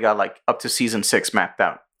they already got like up to season 6 mapped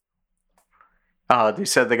out. They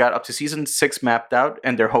said they got up to season 6 mapped out,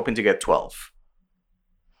 and they're hoping to get 12.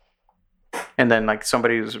 And then like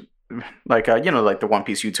somebody was like, like the One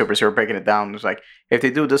Piece YouTubers who are breaking it down. It's like, if they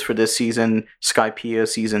do this for this season, Skypiea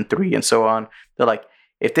season 3, and so on, they're like,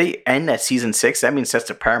 if they end at season 6, that means that's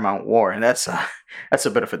the Paramount War, and that's a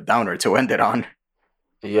bit of a downer to end it on.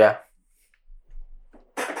 Yeah.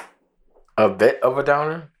 A bit of a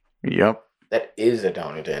downer? Yep. That is a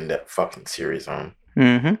downer to end that fucking series on.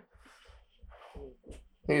 Mm-hmm.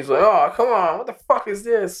 He's like, oh, come on, what the fuck is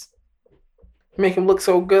this? Make him look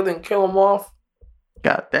so good and kill him off.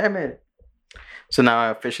 God damn it. So now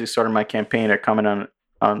I officially started my campaign of coming on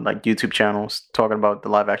like YouTube channels talking about the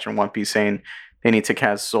live action One Piece, saying they need to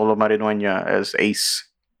cast Solo Maridueña as Ace.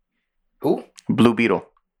 Who? Blue Beetle.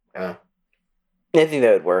 Yeah. I think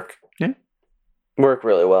that would work. Yeah. Work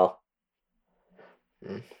really well.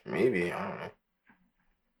 Maybe, I don't know.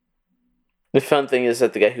 The fun thing is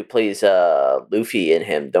that the guy who plays Luffy and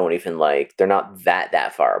him don't even like, they're not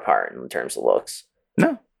that far apart in terms of looks.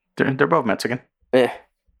 No, they're both Mexican. Eh.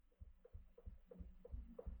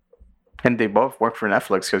 And they both work for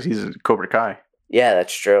Netflix because he's a Cobra Kai. Yeah,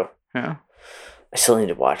 that's true. Yeah. I still need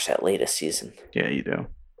to watch that latest season. Yeah, you do.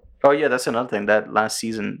 Oh, yeah, that's another thing. That last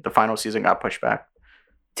season, the final season got pushed back.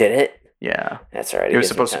 Did it? Yeah. That's alright. It was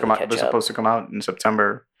supposed to come out. It was supposed to come out in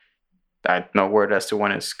September. I have no word as to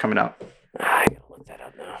when it's coming out. I gotta look that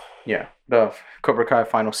up now. Yeah, the Cobra Kai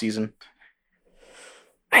final season.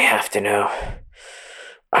 I have to know.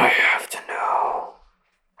 I have to know.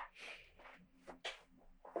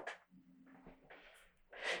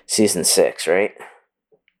 Season 6, right?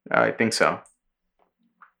 I think so.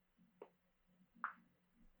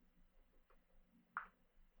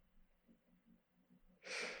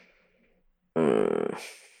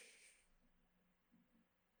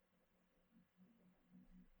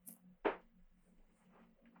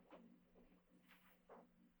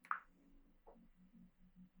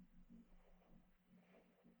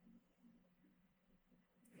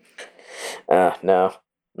 No.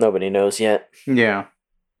 Nobody knows yet. Yeah.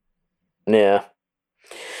 Yeah.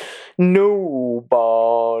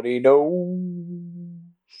 Nobody knows.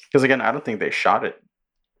 Because again, I don't think they shot it.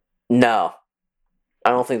 No. I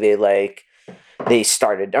don't think they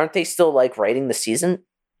started. Aren't they still like writing the season?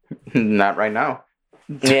 Not right now.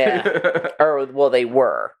 Yeah. Or, well, they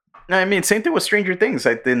were. I mean, same thing with Stranger Things.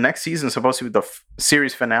 Like the next season is supposed to be the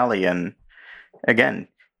series finale, and again,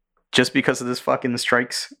 just because of this fucking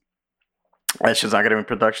strikes, that's just not going to be in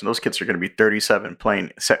production. Those kids are going to be 37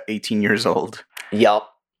 playing 18 years old.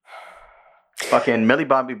 Yup. Fucking Millie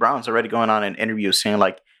Bobby Brown's already going on an interview saying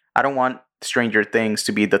like, I don't want Stranger Things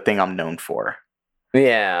to be the thing I'm known for.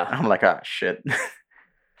 Yeah. I'm like, ah, shit.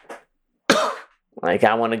 Like,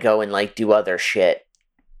 I want to go and like do other shit.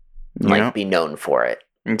 Like, be known for it.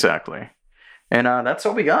 Exactly. And that's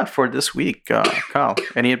all we got for this week. Kyle,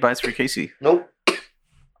 any advice for Casey? Nope.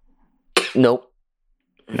 Nope.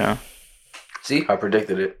 No. See, I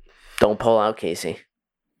predicted it. Don't pull out, Casey.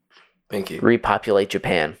 Thank you. Repopulate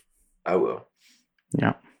Japan. I will.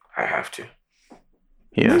 Yeah. I have to.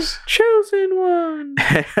 Yes. Chosen one.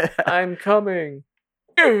 I'm coming.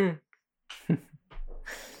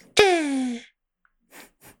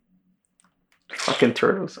 Fucking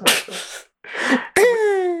turtles.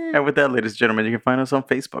 And with that, ladies and gentlemen, you can find us on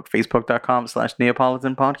Facebook,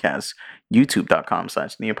 facebook.com/Neopolitan Podcast,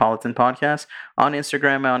 youtube.com/Neopolitan Podcast, on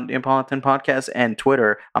Instagram on Neopolitan Podcast, and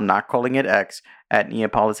Twitter, I'm not calling it X, at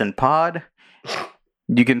Neopolitan Pod.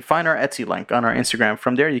 You can find our Etsy link on our Instagram.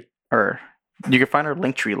 From there, you can find our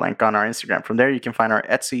Linktree link on our Instagram. From there, you can find our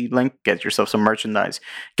Etsy link. Get yourself some merchandise.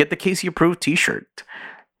 Get the Casey Approved t-shirt.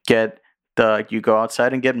 Get the You Go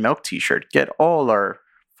Outside and Get Milk t-shirt. Get all our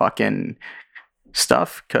fucking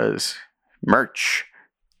stuff, because merch.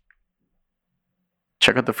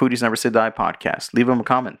 Check out the Foodies Never Say Die podcast. Leave them a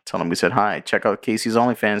comment. Tell them we said hi. Check out Casey's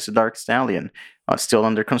OnlyFans, The Dark Stallion. Still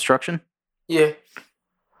under construction? Yeah.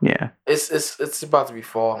 Yeah. It's about to be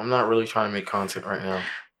fall. I'm not really trying to make content right now.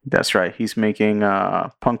 That's right. He's making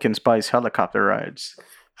pumpkin spice helicopter rides.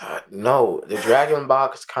 No, the Dragon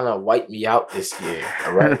Box kind of wiped me out this year.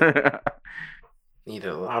 All right. Needed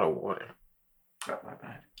a lot of water. Oh, my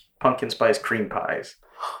bad. Pumpkin spice cream pies.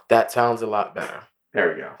 That sounds a lot better.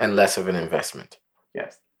 There we go. And less of an investment.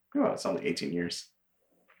 Yes. Well, it's only 18 years.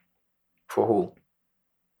 For who?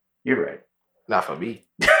 You're right. Not for me.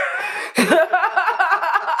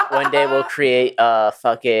 One day we'll create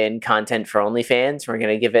fucking content for OnlyFans. We're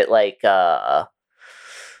gonna give it like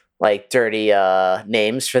like dirty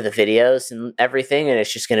names for the videos and everything, and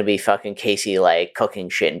it's just gonna be fucking Casey like cooking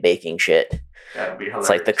shit and baking shit. That'd be hilarious. It's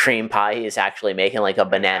like the cream pie he's actually making, like a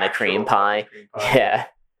banana cream pie. Yeah.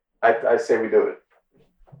 I say we do it.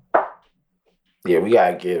 Yeah, we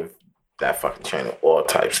gotta give that fucking channel all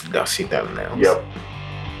types of dusty thumbnails. Yep.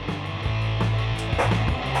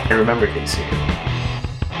 And remember, Casey,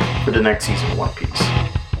 for the next season of One Piece,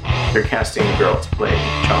 they're casting a girl to play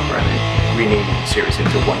Chopper and renaming the series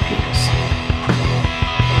into One Penis.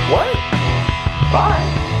 What? Bye.